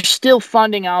 There's still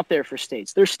funding out there for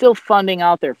states. There's still funding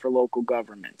out there for local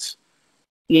governments.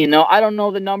 I don't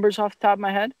know the numbers off the top of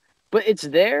my head, but it's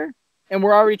there. And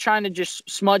we're already trying to just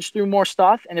smudge through more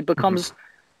stuff, and it becomes,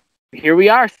 here we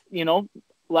are,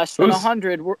 less than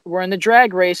 100. We're in the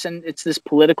drag race, and it's this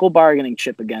political bargaining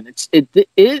chip again.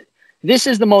 This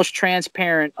is the most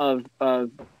transparent of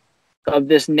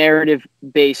this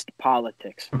narrative-based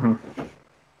politics. Mm-hmm.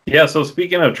 Yeah. So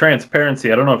speaking of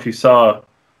transparency, I don't know if you saw,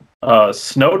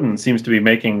 Snowden seems to be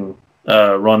making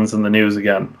runs in the news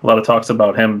again. A lot of talks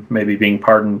about him maybe being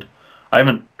pardoned. I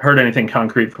haven't heard anything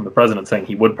concrete from the president saying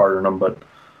he would pardon him, but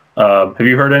have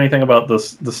you heard anything about the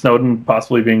Snowden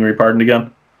possibly being repardoned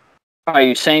again? Are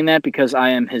you saying that because I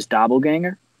am his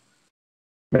doppelganger?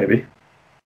 Maybe.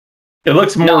 It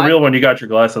looks more real when you got your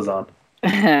glasses on.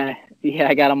 Yeah,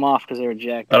 I got them off because they were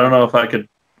jacked. I don't know if I could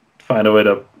find a way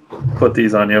to put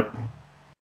these on you.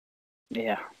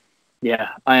 Yeah,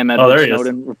 I am Edward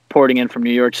Snowden, reporting in from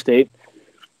New York State.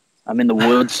 I'm in the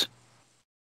woods.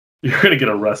 You're going to get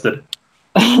arrested.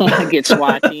 Get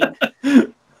SWAT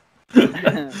team.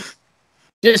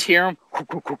 Just hear him.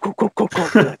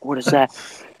 Like, what is that?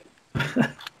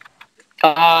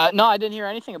 No, I didn't hear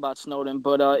anything about Snowden,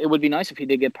 but it would be nice if he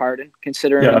did get pardoned,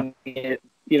 considering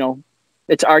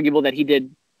it's arguable that he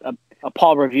did a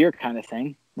Paul Revere kind of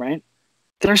thing, right?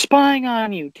 They're spying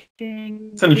on you.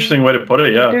 Ding, it's an interesting way to put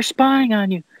it, yeah. They're spying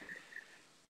on you.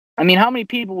 I mean, how many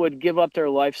people would give up their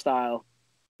lifestyle,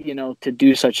 to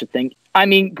do such a thing? I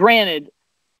mean, granted,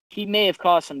 he may have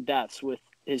caused some deaths with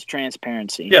his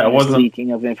transparency. Yeah, it wasn't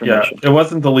leaking of information. Yeah, it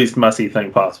wasn't the least messy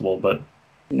thing possible, but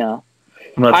no.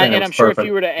 I'm not saying I'm sure if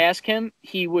you were to ask him,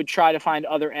 he would try to find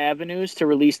other avenues to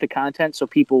release the content so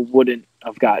people wouldn't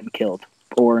have gotten killed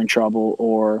or in trouble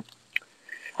or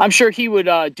I'm sure he would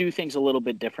do things a little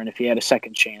bit different if he had a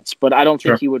second chance, but I don't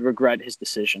think he would regret his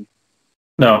decision.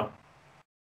 No.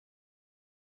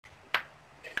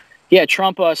 Yeah,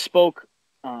 Trump spoke.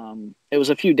 It was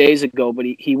a few days ago, but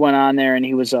he went on there and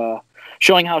he was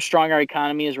showing how strong our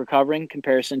economy is recovering in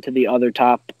comparison to the other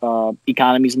top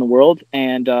economies in the world.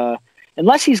 And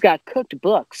unless he's got cooked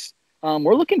books,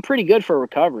 we're looking pretty good for a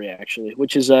recovery, actually,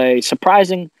 which is a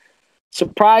surprisingly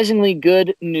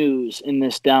good news in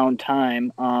this down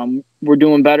time. We're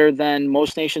doing better than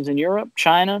most nations in Europe,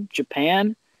 China,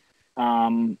 Japan.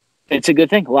 It's a good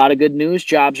thing. A lot of good news.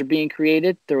 Jobs are being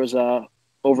created. There was over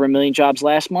 1 million jobs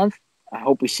last month. I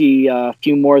hope we see a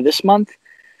few more this month.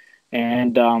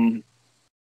 And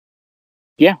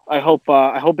yeah, I hope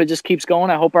it just keeps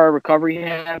going. I hope our recovery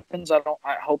happens. I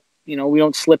hope we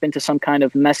don't slip into some kind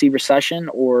of messy recession,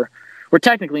 or we're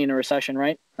technically in a recession,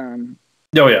 right? Oh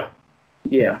yeah.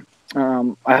 Yeah.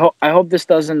 I hope this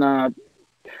doesn't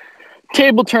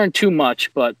table turn too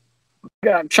much, but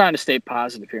I'm trying to stay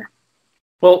positive here.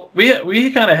 Well,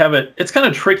 we kind of have it. It's kind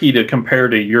of tricky to compare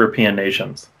to European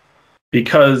nations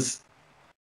because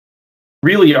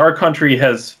really our country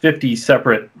has 50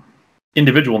 separate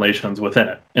individual nations within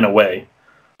it, in a way.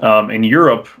 In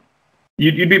Europe,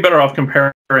 you'd be better off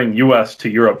comparing U.S. to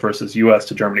Europe versus U.S.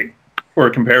 to Germany,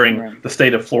 or comparing the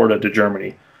state of Florida to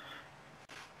Germany,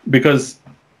 because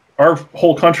our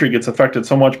whole country gets affected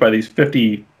so much by these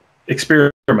 50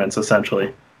 experiments,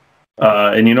 essentially.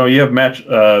 And you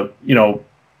have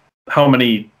how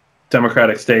many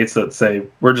Democratic states that say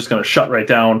we're just going to shut right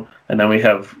down, and then we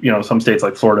have some states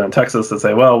like Florida and Texas that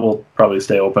say, well, we'll probably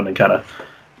stay open,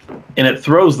 and it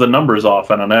throws the numbers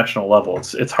off on a national level.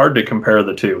 It's hard to compare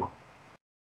the two.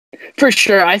 For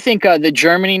sure. I think the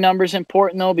Germany number is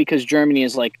important, though, because Germany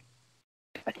is I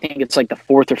think it's like the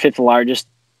 4th or 5th largest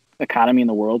economy in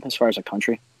the world as far as a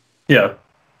country. Yeah.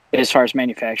 As far as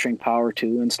manufacturing power,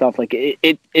 too, and stuff.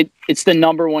 It's the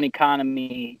number one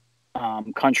economy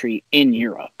country in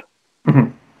Europe. Mm-hmm.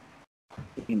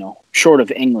 Short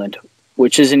of England,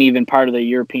 which isn't even part of the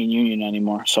European Union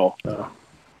anymore. So,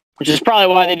 which is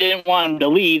probably why they didn't want him to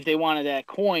leave. They wanted that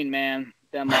coin, man.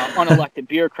 Them unelected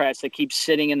bureaucrats that keep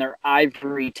sitting in their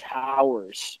ivory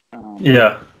towers.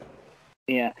 Yeah.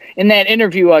 In that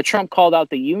interview, Trump called out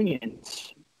the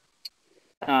unions,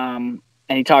 and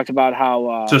he talked about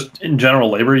how just in general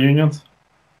labor unions.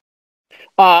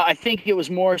 I think it was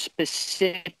more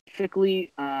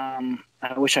specifically.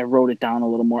 I wish I wrote it down a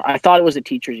little more. I thought it was the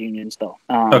teachers' unions, though.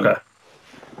 Okay.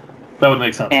 That would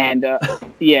make sense. And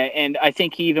and I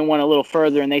think he even went a little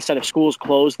further, and they said if schools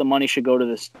closed, the money should go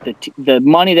to the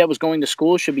money that was going to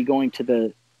schools should be going to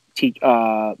the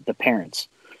parents.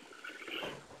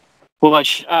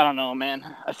 Which I don't know, man.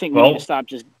 I think we need to stop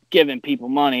just giving people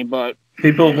money, but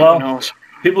people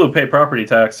who pay property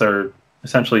tax are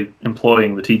essentially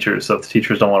employing the teachers. So if the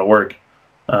teachers don't want to work,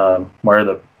 why are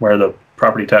the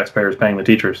property taxpayers paying the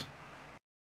teachers?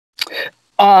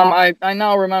 I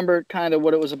now remember kind of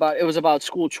what it was about. It was about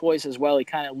school choice as well. He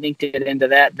kind of linked it into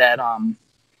that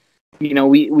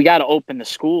we got to open the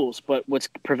schools, but what's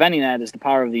preventing that is the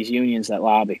power of these unions that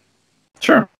lobby.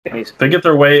 Sure. They get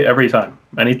their way every time.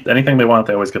 Anything they want,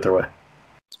 they always get their way.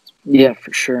 Yeah,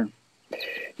 for sure.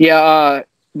 Yeah,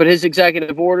 but his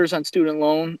executive orders on student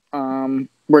loan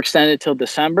were extended till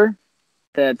December,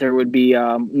 that there would be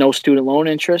no student loan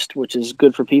interest, which is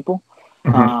good for people.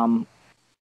 Mm-hmm.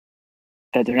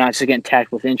 That they're not just getting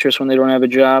taxed with interest when they don't have a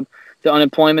job. The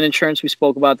unemployment insurance, we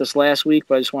spoke about this last week,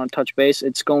 but I just want to touch base.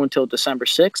 It's going till December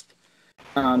 6th.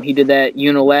 He did that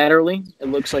unilaterally. It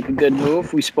looks like a good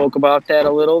move. We spoke about that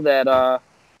a little. That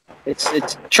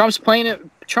it's Trump's playing it.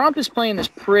 Trump is playing this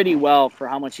pretty well for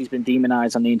how much he's been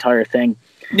demonized on the entire thing.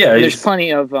 Yeah, there's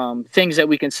plenty of things that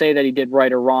we can say that he did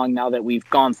right or wrong. Now that we've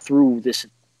gone through this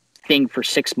thing for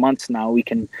 6 months now, we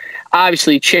can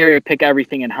obviously cherry pick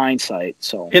everything in hindsight.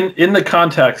 So in the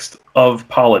context of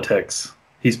politics,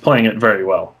 he's playing it very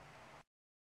well.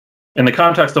 In the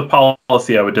context of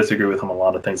policy, I would disagree with him on a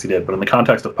lot of things he did, but in the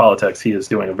context of politics, he is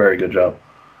doing a very good job.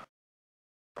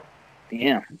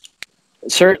 Yeah,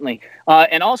 certainly.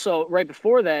 And also, right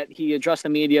before that, he addressed the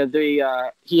media.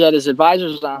 He had his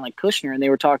advisors on, like Kushner, and they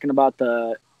were talking about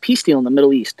the peace deal in the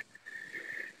Middle East.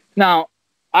 Now,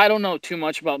 I don't know too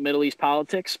much about Middle East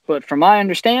politics, but from my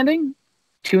understanding,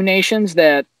 two nations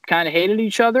that kind of hated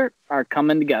each other are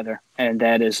coming together, and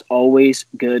that is always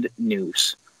good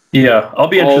news. Yeah, I'll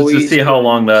be interested to see how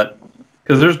long that,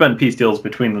 because there's been peace deals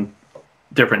between the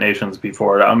different nations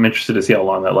before. I'm interested to see how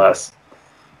long that lasts.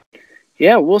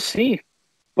 Yeah, we'll see.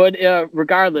 But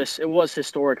regardless, it was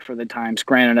historic for the times,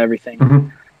 granted everything. Mm-hmm.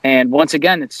 And once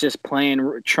again, it's just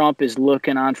playing. Trump is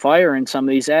looking on fire in some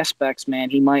of these aspects, man.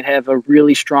 He might have a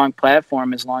really strong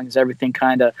platform as long as everything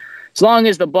as long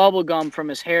as the bubble gum from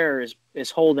his hair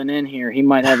is holding in here. He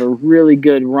might have a really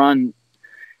good run.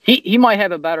 He might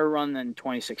have a better run than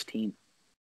 2016.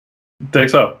 Think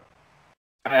so?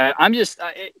 I'm just,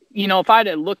 if I had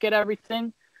to look at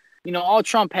everything, all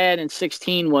Trump had in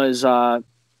 16 was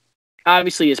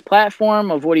obviously his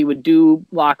platform of what he would do,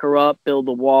 lock her up, build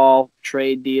a wall,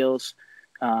 trade deals,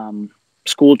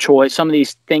 school choice, some of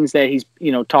these things that he's,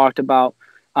 talked about.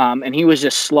 And he was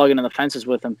just slugging on the fences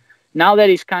with them. Now that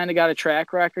he's kind of got a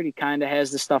track record, he kind of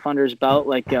has this stuff under his belt.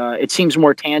 Like, it seems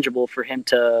more tangible for him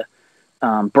to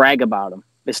brag about him.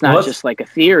 It's not just like a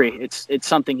theory. It's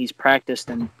something he's practiced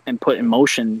and put in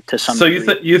motion to some degree.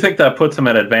 So you think that puts him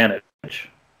at advantage?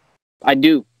 I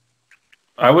do.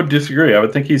 I would disagree. I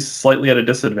would think he's slightly at a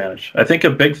disadvantage. I think a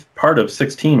big part of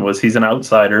 16 was he's an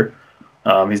outsider.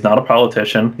 He's not a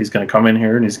politician. He's going to come in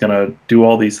here and he's going to do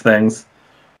all these things.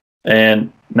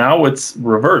 And now it's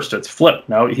reversed. It's flipped.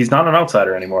 Now he's not an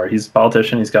outsider anymore. He's a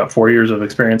politician. He's got 4 years of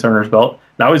experience under his belt.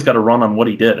 Now he's got to run on what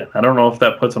he did. I don't know if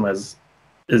that puts him as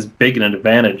big an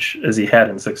advantage as he had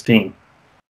in 16.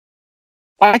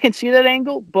 I can see that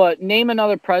angle, but name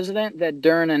another president that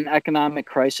during an economic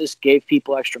crisis gave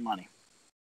people extra money.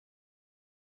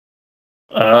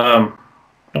 I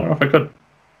don't know if I could.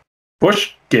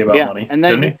 Bush gave out money, and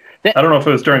then, didn't he? I don't know if it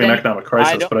was during an economic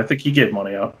crisis, but I think he gave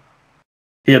money out.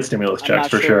 He had stimulus checks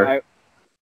for sure.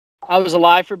 I was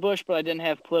alive for Bush, but I didn't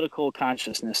have political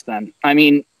consciousness then. I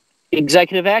mean,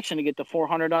 executive action to get the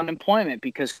 400 unemployment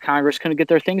because Congress couldn't get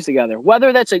their things together.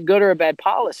 Whether that's a good or a bad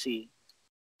policy,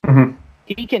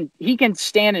 he can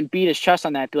stand and beat his chest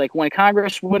on that. Be like, when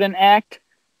Congress wouldn't act,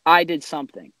 I did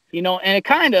something. And it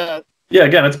kind of... Yeah,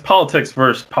 again, it's politics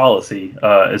versus policy.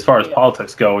 As far as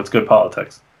politics go, it's good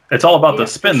politics. It's all about the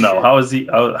spin, though.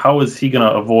 Sure. How is he going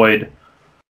to avoid...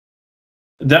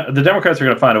 The Democrats are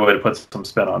going to find a way to put some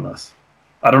spin on this.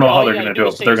 I don't know how they're going to do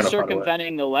it, but they're going to find a way.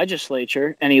 Circumventing the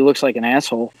legislature, and he looks like an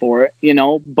asshole for it,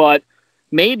 But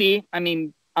maybe,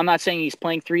 I'm not saying he's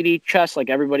playing 3D chess like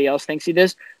everybody else thinks he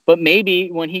does, but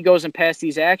maybe when he goes and passes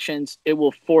these actions, it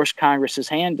will force Congress's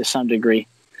hand to some degree.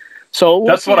 So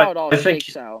we'll see how it all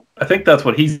shakes out. I think that's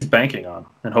what he's banking on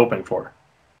and hoping for.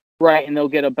 Right, and they'll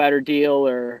get a better deal,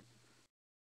 or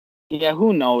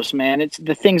who knows, man?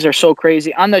 The things are so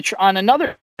crazy. On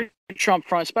another Trump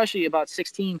front, especially about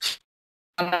 16.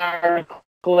 On our article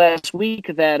last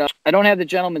week that I don't have the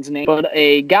gentleman's name, but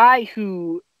a guy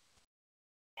who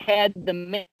had the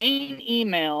main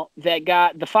email that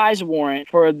got the FISA warrant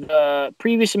for the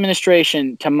previous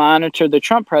administration to monitor the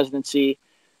Trump presidency,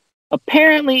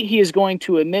 apparently he is going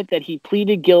to admit that he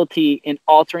pleaded guilty in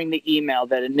altering the email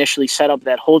that initially set up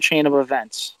that whole chain of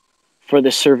events for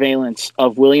the surveillance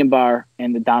of William Barr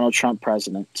and the Donald Trump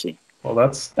presidency. Well,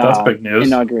 that's big news.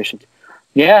 Inauguration.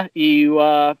 Yeah, you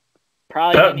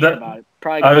probably didn't hear about it.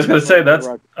 I was going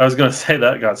to say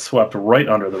that got swept right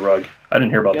under the rug. I didn't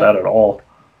hear about that at all.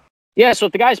 Yeah, so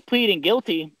if the guy's pleading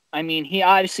guilty, he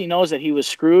obviously knows that he was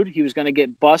screwed. He was going to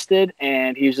get busted,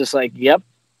 and he was just like, yep.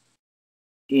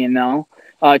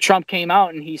 Trump came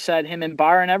out and he said him and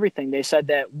Barr and everything. They said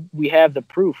that we have the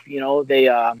proof. They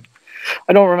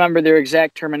I don't remember their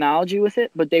exact terminology with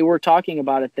it, but they were talking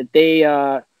about it. That they,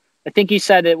 I think he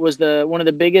said it was one of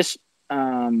the biggest,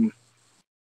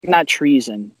 not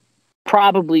treason,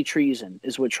 probably treason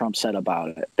is what Trump said about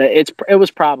it. That it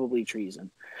was probably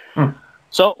treason.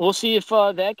 So we'll see if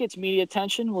that gets media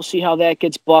attention. We'll see how that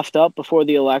gets bluffed up before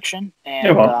the election,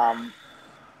 and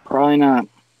probably not.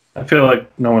 I feel like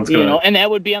no one's going to... and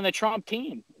that would be on the Trump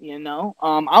team,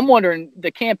 I'm wondering, the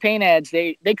campaign ads,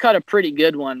 they cut a pretty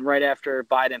good one right after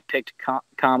Biden picked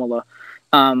Kamala.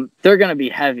 They're going to be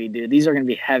heavy, dude. These are going to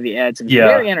be heavy ads and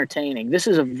very entertaining. This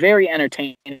is a very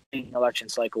entertaining election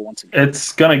cycle once again.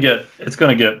 It's going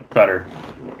to get better.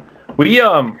 We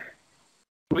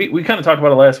kind of talked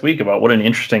about it last week about what an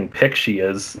interesting pick she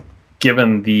is,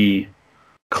 given the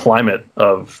climate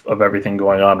of everything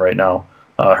going on right now.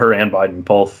 Her and Biden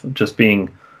both just being,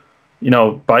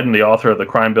 Biden, the author of the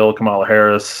crime bill, Kamala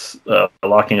Harris,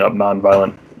 locking up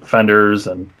nonviolent offenders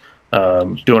and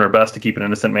doing her best to keep an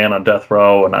innocent man on death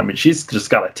row. And she's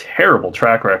just got a terrible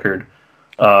track record.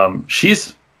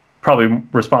 She's probably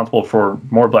responsible for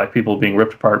more black people being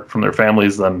ripped apart from their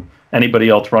families than anybody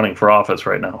else running for office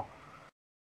right now.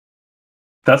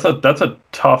 That's a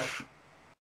tough.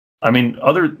 Kevin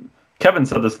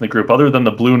said this in the group. Other than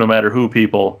the blue, no matter who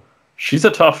people, she's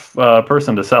a tough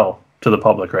person to sell to the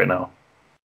public right now.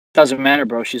 Doesn't matter,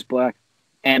 bro. She's black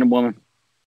and a woman.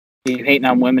 Are you hating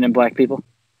on women and black people?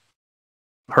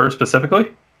 Her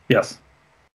specifically? Yes.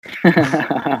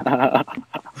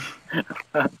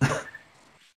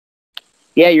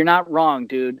 Yeah, you're not wrong,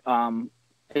 dude.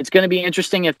 It's going to be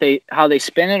interesting if how they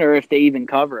spin it or if they even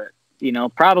cover it. You know,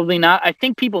 probably not. I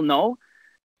think people know.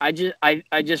 I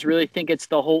just really think it's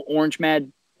the whole orange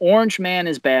man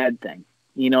is bad thing.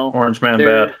 You know, Orange man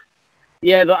bad.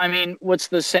 Yeah, I mean, what's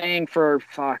the saying for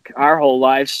our whole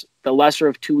lives? The lesser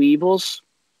of two evils.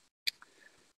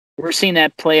 We're seeing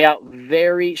that play out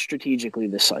very strategically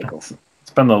this cycle.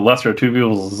 It's been the lesser of two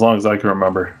evils as long as I can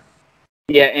remember.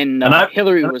 Yeah, and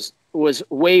Hillary was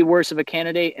way worse of a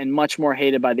candidate and much more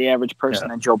hated by the average person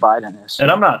than Joe Biden is.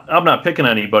 And I'm not picking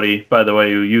anybody, by the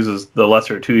way, who uses the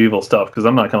lesser of two evil stuff, because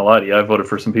I'm not going to lie to you. I voted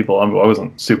for some people I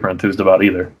wasn't super enthused about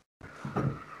either.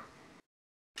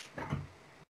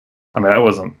 I mean, I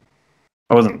wasn't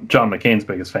John McCain's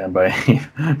biggest fan by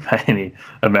any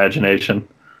imagination.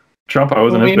 Trump, I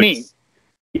wasn't. What do you mean?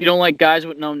 You don't like guys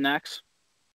with no necks?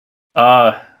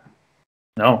 No,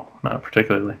 not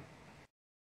particularly.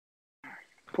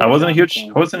 I wasn't a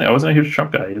huge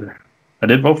Trump guy either. I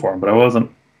did vote for him, but I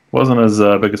wasn't his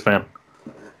biggest fan.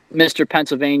 Mr.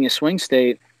 Pennsylvania swing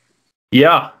state.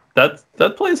 Yeah, that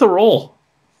plays a role.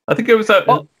 I think it was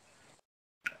that.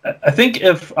 I think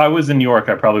if I was in New York,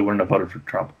 I probably wouldn't have voted for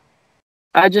Trump.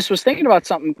 I just was thinking about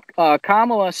something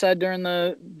Kamala said during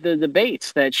the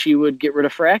debates that she would get rid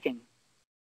of fracking.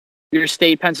 Your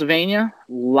state, Pennsylvania,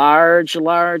 large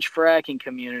fracking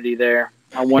community there.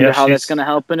 I wonder how that's going to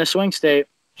help in a swing state.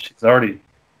 She's already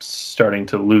starting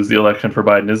to lose the election for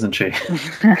Biden, isn't she?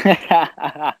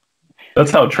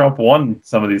 That's how Trump won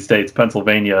some of these states,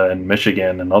 Pennsylvania and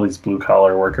Michigan, and all these blue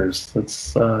collar workers.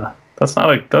 That's not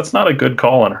a good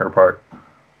call on her part.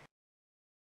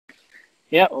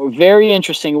 Yeah, very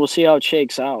interesting. We'll see how it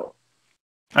shakes out.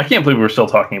 I can't believe we're still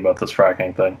talking about this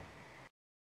fracking thing.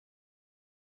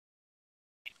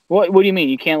 What do you mean?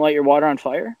 You can't light your water on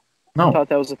fire? No. I thought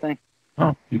that was a thing.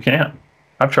 No, you can't.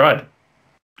 I've tried.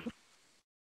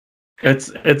 First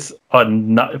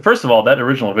of all, that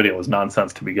original video was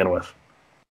nonsense to begin with.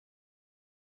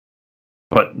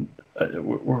 But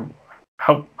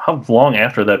how long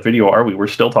after that video are we? We're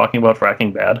still talking about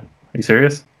fracking bad? Are you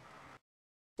serious?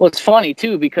 Well, it's funny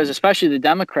too because especially the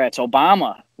Democrats,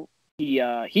 Obama,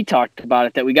 he talked about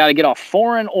it that we got to get off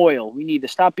foreign oil. We need to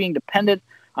stop being dependent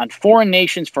on foreign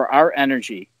nations for our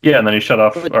energy. Yeah, and then he shut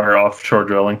off our offshore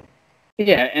drilling.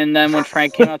 Yeah, and then when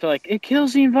Frank came out, they're like, it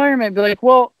kills the environment. Be like,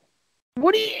 well,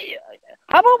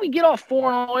 how about we get off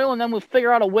foreign oil and then we'll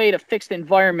figure out a way to fix the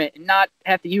environment and not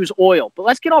have to use oil. But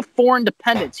let's get off foreign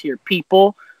dependence here,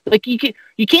 people. Like you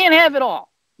can't have it all.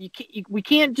 We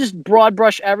can't just broad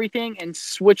brush everything and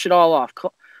switch it all off.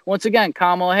 Once again,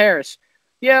 Kamala Harris.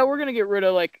 Yeah, we're gonna get rid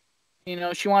of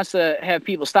she wants to have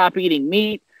people stop eating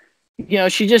meat.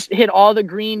 She just hit all the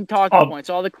green talking points,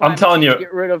 all the climate. I'm telling you,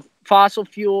 get rid of fossil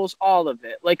fuels, all of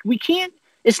it. Like we can't.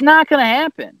 It's not going to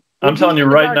happen. I'm telling you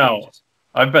right now.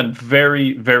 I've been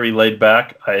very, very laid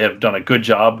back. I have done a good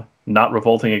job not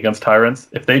revolting against tyrants.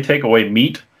 If they take away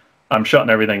meat, I'm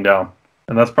shutting everything down,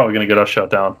 and that's probably going to get us shut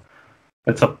down.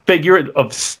 It's a figure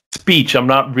of speech. I'm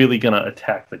not really going to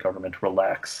attack the government.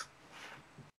 Relax,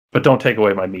 but don't take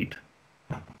away my meat.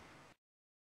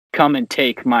 Come and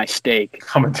take my steak.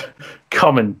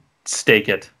 Come and stake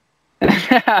it.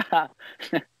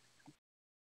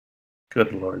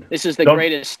 Good Lord. This is the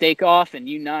greatest steak off in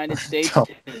United States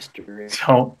history.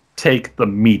 Don't take the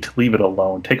meat. Leave it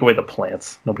alone. Take away the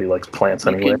plants. Nobody likes plants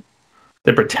anyway.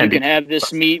 They pretend you can have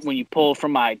this meat when you pull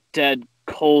from my dead,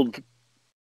 cold,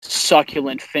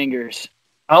 succulent fingers.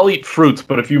 I'll eat fruits,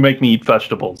 but if you make me eat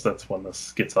vegetables, that's when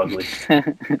this gets ugly.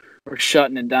 We're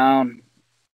shutting it down.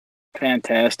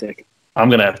 Fantastic. I'm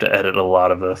going to have to edit a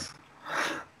lot of this.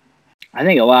 I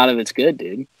think a lot of it's good,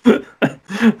 dude.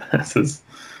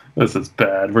 This is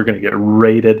bad. We're going to get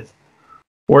raided.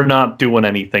 We're not doing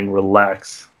anything.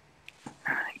 Relax.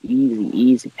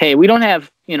 Easy. Hey, we don't have,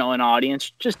 an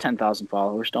audience. Just 10,000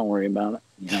 followers. Don't worry about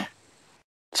it.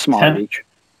 Small reach.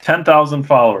 10,000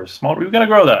 followers. Small. We've got to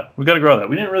grow that. We didn't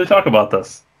really talk about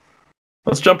this.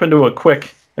 Let's jump into a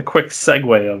quick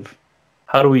segue of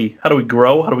how do we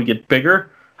grow? How do we get bigger?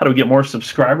 How do we get more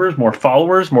subscribers, more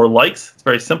followers, more likes? It's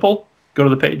very simple. Go to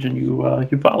the page and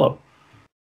you follow.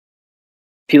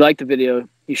 If you like the video,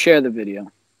 you share the video.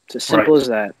 It's as simple as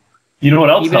that. You know what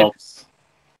else helps?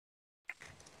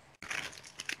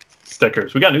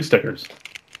 Stickers. We got new stickers.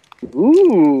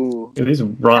 Ooh. Yeah, these are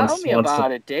Ron Tell me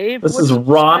about it, Dave. This is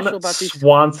Ron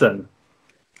Swanson.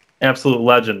 Absolute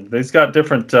legend. He's got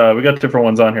different. We got different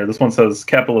ones on here. This one says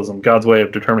 "Capitalism: God's way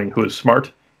of determining who is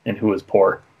smart and who is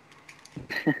poor."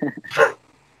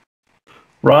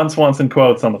 Ron Swanson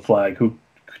quotes on the flag. Who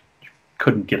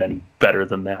couldn't get any better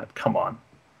than that. Come on.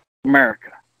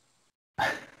 America.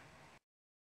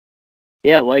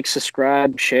 Yeah, like,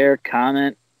 subscribe, share,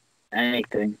 comment,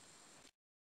 anything.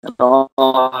 It all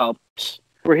helps.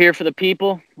 We're here for the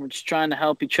people. We're just trying to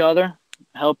help each other,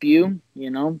 help you. You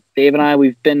know, Dave and I,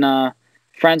 we've been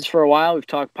friends for a while. We've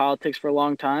talked politics for a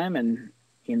long time. And,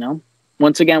 you know,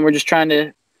 once again, we're just trying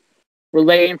to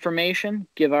relay information,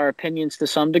 give our opinions to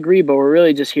some degree, but we're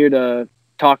really just here to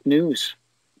talk news,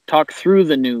 talk through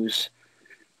the news,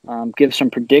 give some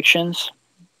predictions.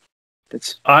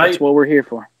 That's what we're here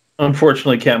for.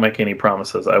 Unfortunately, can't make any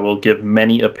promises. I will give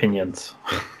many opinions.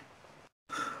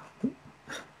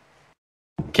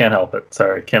 Can't help it.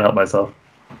 Sorry, can't help myself.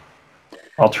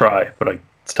 I'll try, but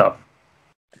it's tough.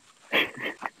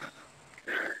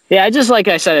 Yeah, just like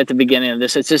I said at the beginning of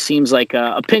this, it just seems like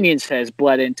opinions has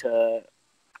bled into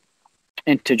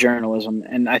journalism,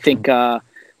 and I think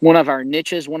one of our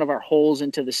niches, one of our holes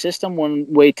into the system,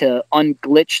 one way to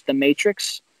unglitch the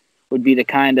matrix would be to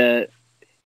kind of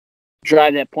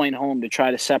drive that point home to try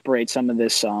to separate some of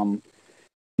this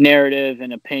narrative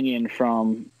and opinion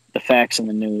from the facts and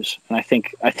the news. And I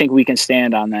think we can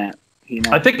stand on that. You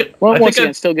know, once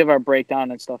again, still give our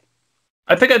breakdown and stuff.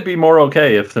 I think I'd be more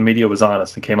okay if the media was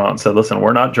honest and came out and said, "Listen,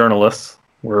 we're not journalists.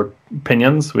 We're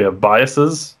opinions. We have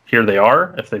biases. Here they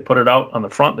are." If they put it out on the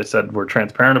front, they said we're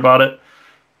transparent about it,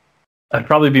 I'd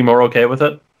probably be more okay with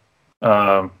it.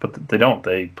 But they don't.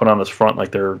 They put on this front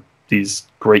like they're these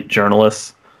great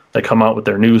journalists. They come out with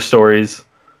their news stories,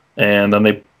 and then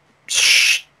they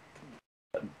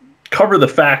cover the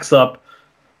facts up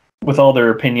with all their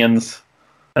opinions,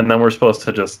 and then we're supposed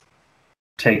to just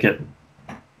take it.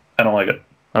 I don't like it.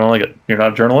 I don't like it. You're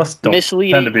not a journalist? Don't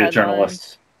pretend to be a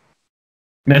journalist.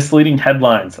 Misleading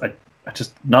headlines. I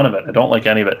just, none of it. I don't like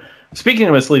any of it. Speaking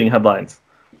of misleading headlines,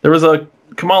 there was a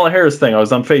Kamala Harris thing. I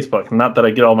was on Facebook. Not that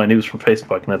I get all my news from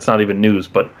Facebook, and it's not even news,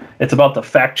 but it's about the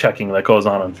fact-checking that goes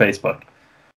on Facebook.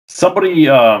 Somebody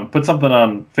put something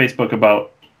on Facebook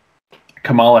about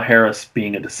Kamala Harris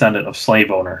being a descendant of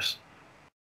slave owners.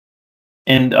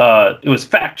 And it was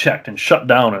fact-checked and shut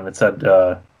down, and it said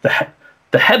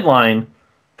the headline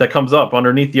that comes up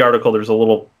underneath the article, there's a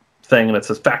little thing, and it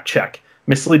says fact-check,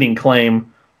 misleading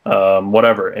claim,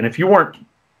 whatever. And if you weren't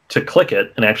to click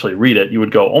it and actually read it, you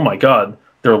would go, oh my God,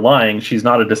 they're lying. She's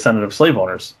not a descendant of slave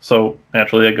owners. So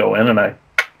naturally I go in and I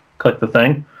click the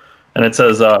thing, and it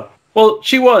says, well,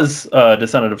 she was a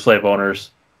descendant of slave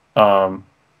owners,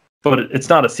 but it's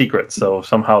not a secret, so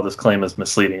somehow this claim is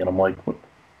misleading. And I'm like, what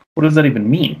does that even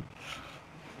mean?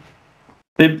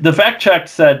 The fact check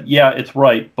said, yeah, it's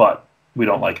right, but we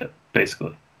don't like it,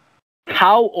 basically.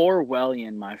 How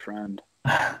Orwellian, my friend.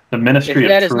 The Ministry of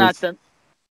Truth.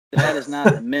 That is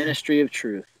not the Ministry of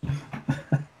Truth.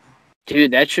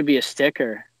 Dude, that should be a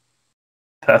sticker.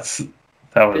 That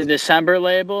was the December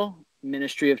label,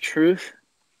 Ministry of Truth.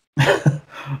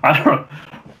 I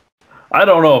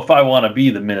don't know if I want to be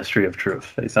the Ministry of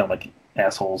Truth. They sound like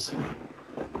assholes.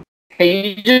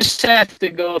 Hey, you just have to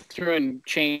go through and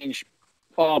change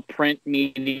all print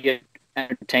media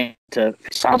entertainment to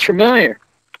sounds familiar.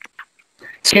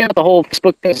 See the whole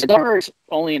Facebook thing. Zadar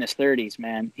only in his 30s,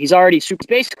 man. He's already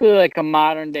basically like a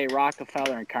modern day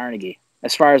Rockefeller and Carnegie,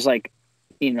 as far as like,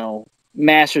 you know,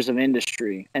 masters of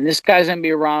industry. And this guy's gonna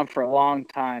be around for a long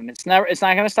time. It's not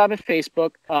gonna stop at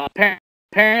Facebook.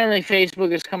 Apparently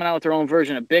Facebook is coming out with their own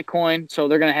version of Bitcoin, so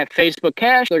they're gonna have Facebook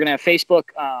Cash. They're gonna have Facebook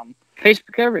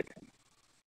everything.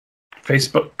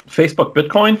 Facebook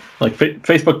Bitcoin, like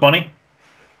Facebook money.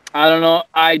 I don't know.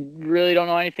 I really don't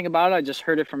know anything about it. I just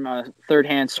heard it from a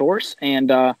third-hand source, and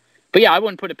but yeah, I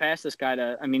wouldn't put it past this guy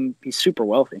to. I mean, he's super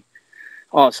wealthy.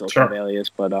 Also, Silicon Valley is,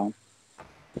 but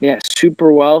yeah,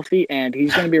 super wealthy, and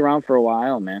he's going to be around for a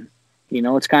while, man. You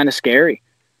know, it's kind of scary.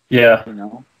 Yeah. You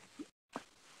know.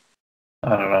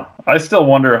 I don't know. I still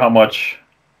wonder how much.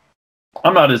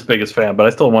 I'm not his biggest fan, but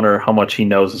I still wonder how much he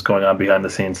knows is going on behind the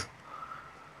scenes.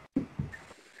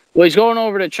 Well, he's going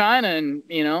over to China, and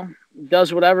you know,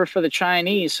 does whatever for the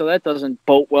Chinese, so that doesn't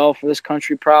bode well for this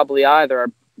country probably either.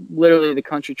 Literally the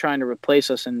country trying to replace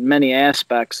us in many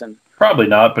aspects. And probably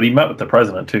not, but he met with the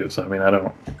president too, so I mean, I don't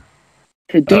know.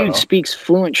 The dude speaks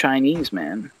fluent Chinese,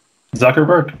 man.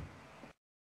 Zuckerberg?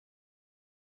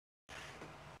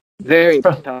 Very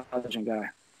intelligent guy.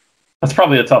 That's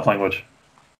probably a tough language.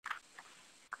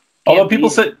 Although people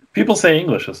say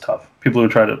English is tough. People who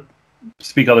try to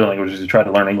speak other languages, who try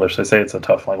to learn English, they say it's a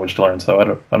tough language to learn. So I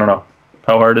don't know.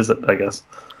 How hard is it, I guess?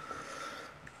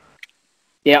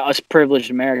 Yeah, us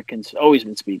privileged Americans always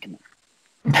been speaking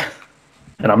it.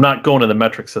 And I'm not going to the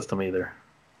metric system either.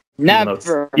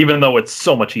 Never. Even though it's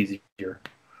so much easier.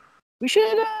 We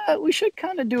should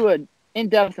kind of do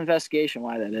in-depth investigation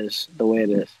why that is the way it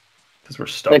is. Because we're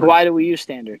stubborn. Like, why do we use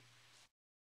standard?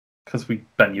 Because we've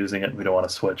been using it and we don't want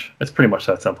to switch. It's pretty much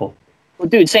that simple. Well,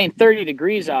 dude, saying 30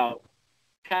 degrees out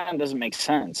kind of doesn't make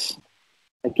sense.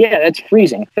 Like, yeah, that's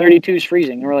freezing. 32 is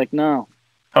freezing. And we're like, no.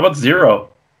 How about 0?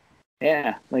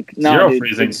 Yeah, like, no, Zero dude,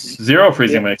 freezing. 0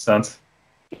 freezing makes sense.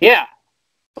 Yeah.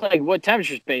 Like, what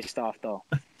temperature's based off, though?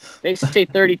 They say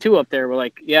 32 up there. We're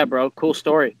like, yeah, bro, cool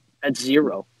story. That's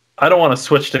 0. I don't want to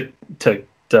switch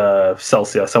to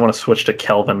Celsius. I want to switch to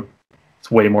Kelvin.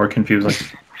 It's way more confusing.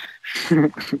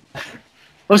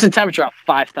 What's the temperature at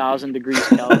 5,000 degrees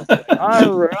Kelvin?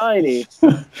 Alrighty.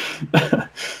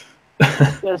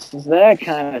 This is that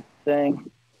kind of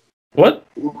thing. What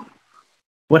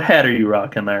hat are you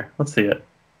rocking there? Let's see it.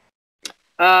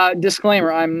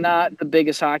 Disclaimer, I'm not the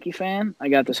biggest hockey fan. I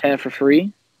got this hat for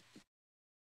free.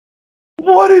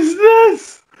 What is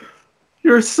this?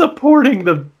 You're supporting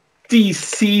the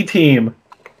DC team.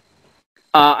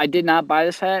 I did not buy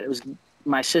this hat. It was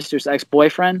my sister's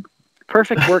ex-boyfriend.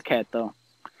 Perfect work hat, though.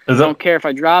 Is Don't care if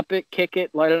I drop it, kick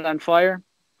it, light it on fire.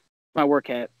 My work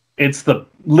hat. It's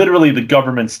literally the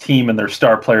government's team and their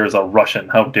star player is a Russian.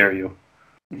 How dare you?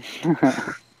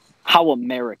 How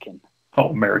American. How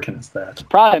American is that?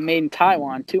 Probably made in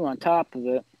Taiwan, too, on top of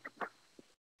it.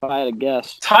 If I had to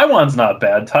guess. Taiwan's not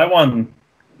bad. Taiwan,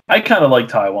 I kind of like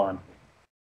Taiwan.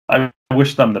 I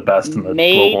wish them the best in the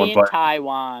Made global in environment.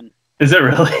 Taiwan. Is it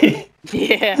really?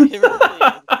 Yeah, it really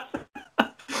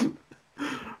is.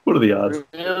 What are the odds? It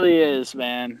really is,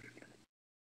 man.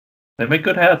 They make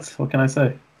good hats. What can I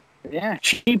say? Yeah,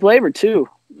 cheap labor, too.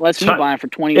 Lets me buy them for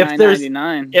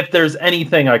 $29.99. If there's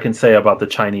anything I can say about the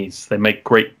Chinese, they make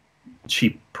great,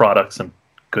 cheap products and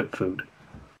good food.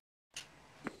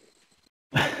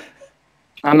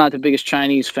 I'm not the biggest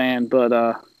Chinese fan,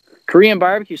 but Korean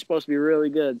barbecue is supposed to be really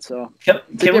good. So Can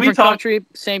it's a we different talk? country,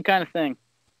 same kind of thing.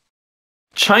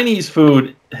 Chinese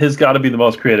food has got to be the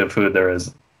most creative food there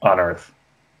is on Earth.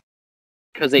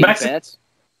 Because they eat bats.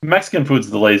 Mexican food's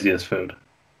the laziest food,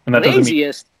 and that doesn't mean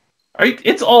Laziest.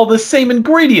 it's all the same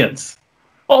ingredients,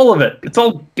 all of it. It's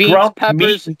all Beans, ground peppers,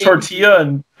 meat, and tortilla,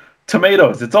 and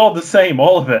tomatoes. It's all the same,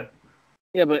 all of it.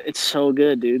 Yeah, but it's so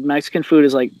good, dude. Mexican food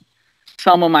is like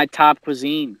some of my top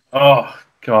cuisine. Oh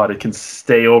God, it can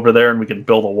stay over there, and we can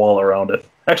build a wall around it.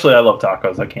 Actually, I love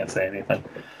tacos. I can't say anything.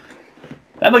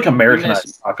 I like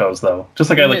Americanized tacos, though. Just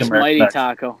like I like Mighty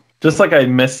Taco. Just like I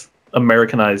miss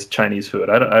Americanized Chinese food.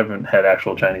 I haven't had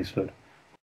actual Chinese food,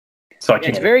 so I can't.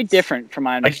 It's very different from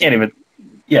my understanding. I can't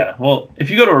even. Yeah, well, if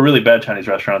you go to a really bad Chinese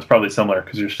restaurant, it's probably similar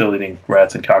because you're still eating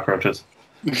rats and cockroaches.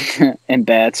 And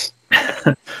bats.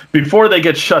 Before they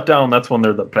get shut down, that's when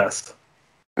they're the best.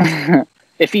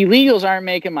 If illegals aren't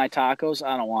making my tacos,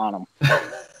 I don't want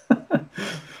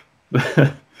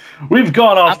them. We've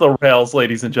gone off the rails,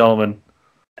 ladies and gentlemen.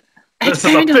 This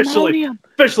is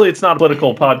officially it's not a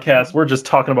political podcast. We're just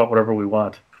talking about whatever we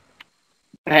want.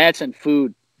 Hats and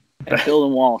food and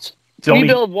building walls. We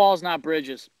build walls, not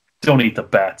bridges. Don't eat the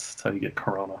bats. That's how you get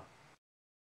corona.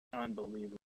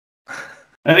 Unbelievable.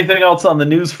 Anything else on the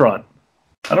news front?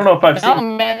 I don't know if I've seen. Oh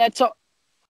man, that's all.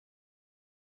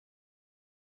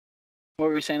 What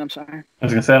were we saying? I'm sorry. I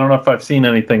was gonna say I don't know if I've seen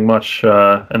anything much in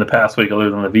the past week other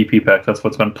than the VP pack. That's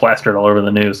what's been plastered all over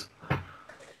the news.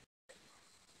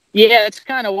 Yeah, that's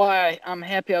kind of why I'm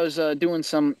happy I was doing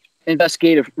some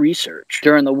investigative research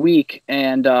during the week.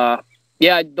 And,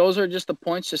 yeah, those are just the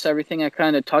points, just everything I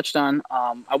kind of touched on.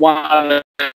 I wanted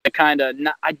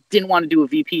to I didn't want to do a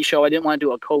VP show. I didn't want to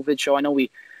do a COVID show. I know we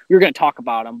were going to talk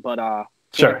about them, but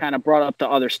sure. I kind of brought up the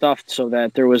other stuff so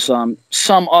that there was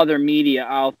some other media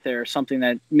out there, something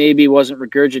that maybe wasn't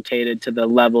regurgitated to the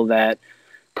level that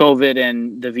COVID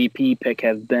and the VP pick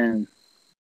have been.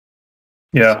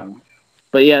 Yeah. So,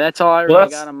 but yeah, that's all I really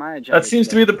got on my agenda. That seems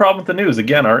to be the problem with the news.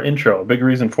 Again, our intro, a big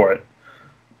reason for it.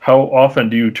 How often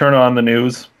do you turn on the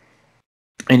news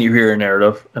and you hear a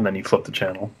narrative and then you flip the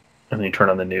channel and then you turn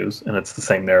on the news and it's the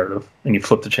same narrative and you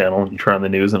flip the channel and you turn on the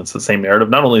news and it's the same narrative.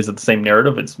 Not only is it the same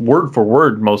narrative, it's word for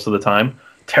word most of the time.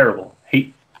 Terrible.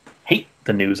 Hate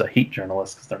the news. I hate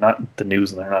journalists because they're not the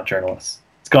news and they're not journalists.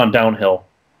 It's gone downhill.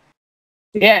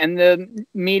 Yeah, and the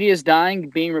media is dying,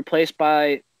 being replaced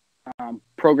by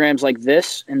programs like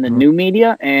this in the new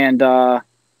media, and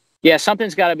yeah,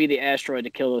 something's got to be the asteroid to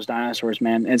kill those dinosaurs,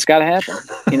 man. It's got to happen.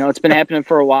 It's been happening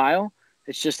for a while.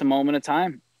 It's just a moment of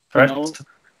time. Right. It's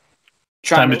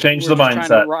time to change the mindset.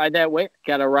 Trying to ride that wave.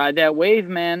 Got to ride that wave,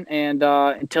 man. And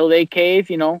until they cave,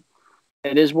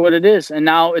 it is what it is. And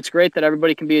now it's great that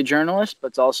everybody can be a journalist, but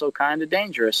it's also kind of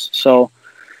dangerous. So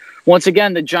once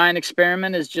again, the giant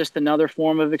experiment is just another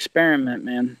form of experiment,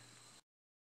 man.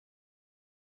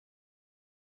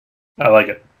 I like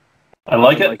it. I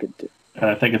like it, too. and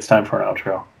I think it's time for an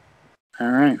outro.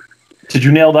 All right. Did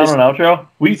you nail down an outro?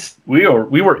 We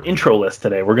were intro-less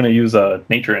today. We're gonna use a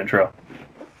nature intro.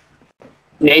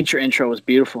 Nature intro was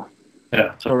beautiful.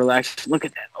 Yeah. So relaxed. Look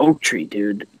at that oak tree,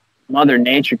 dude. Mother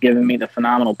Nature giving me the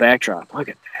phenomenal backdrop. Look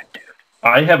at that, dude.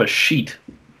 I have a sheet.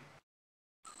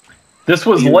 This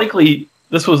was likely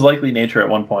nature at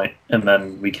one point, and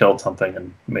then we killed something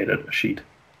and made it a sheet.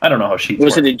 I don't know how sheets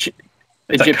Was work. it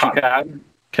Egyptian cotton?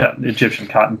 Egyptian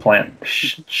cotton plant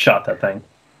shot that thing.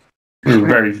 We were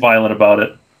very violent about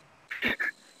it.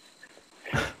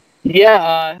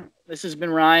 Yeah, this has been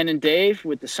Ryan and Dave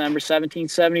with December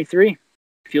 1773.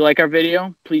 If you like our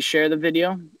video, please share the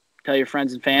video. Tell your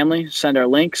friends and family. Send our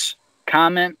links.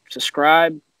 Comment.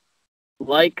 Subscribe.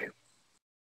 Like.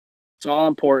 It's all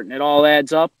important. It all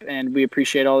adds up, and we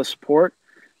appreciate all the support.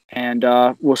 And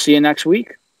we'll see you next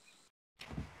week.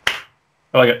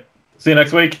 I like it. See you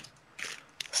next week.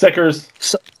 Stickers,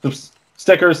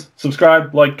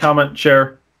 subscribe, like, comment,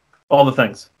 share, all the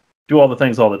things. Do all the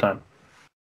things all the time.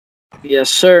 Yes,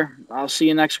 sir. I'll see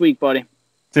you next week, buddy.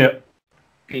 See ya.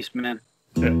 Peace, man.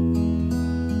 See ya.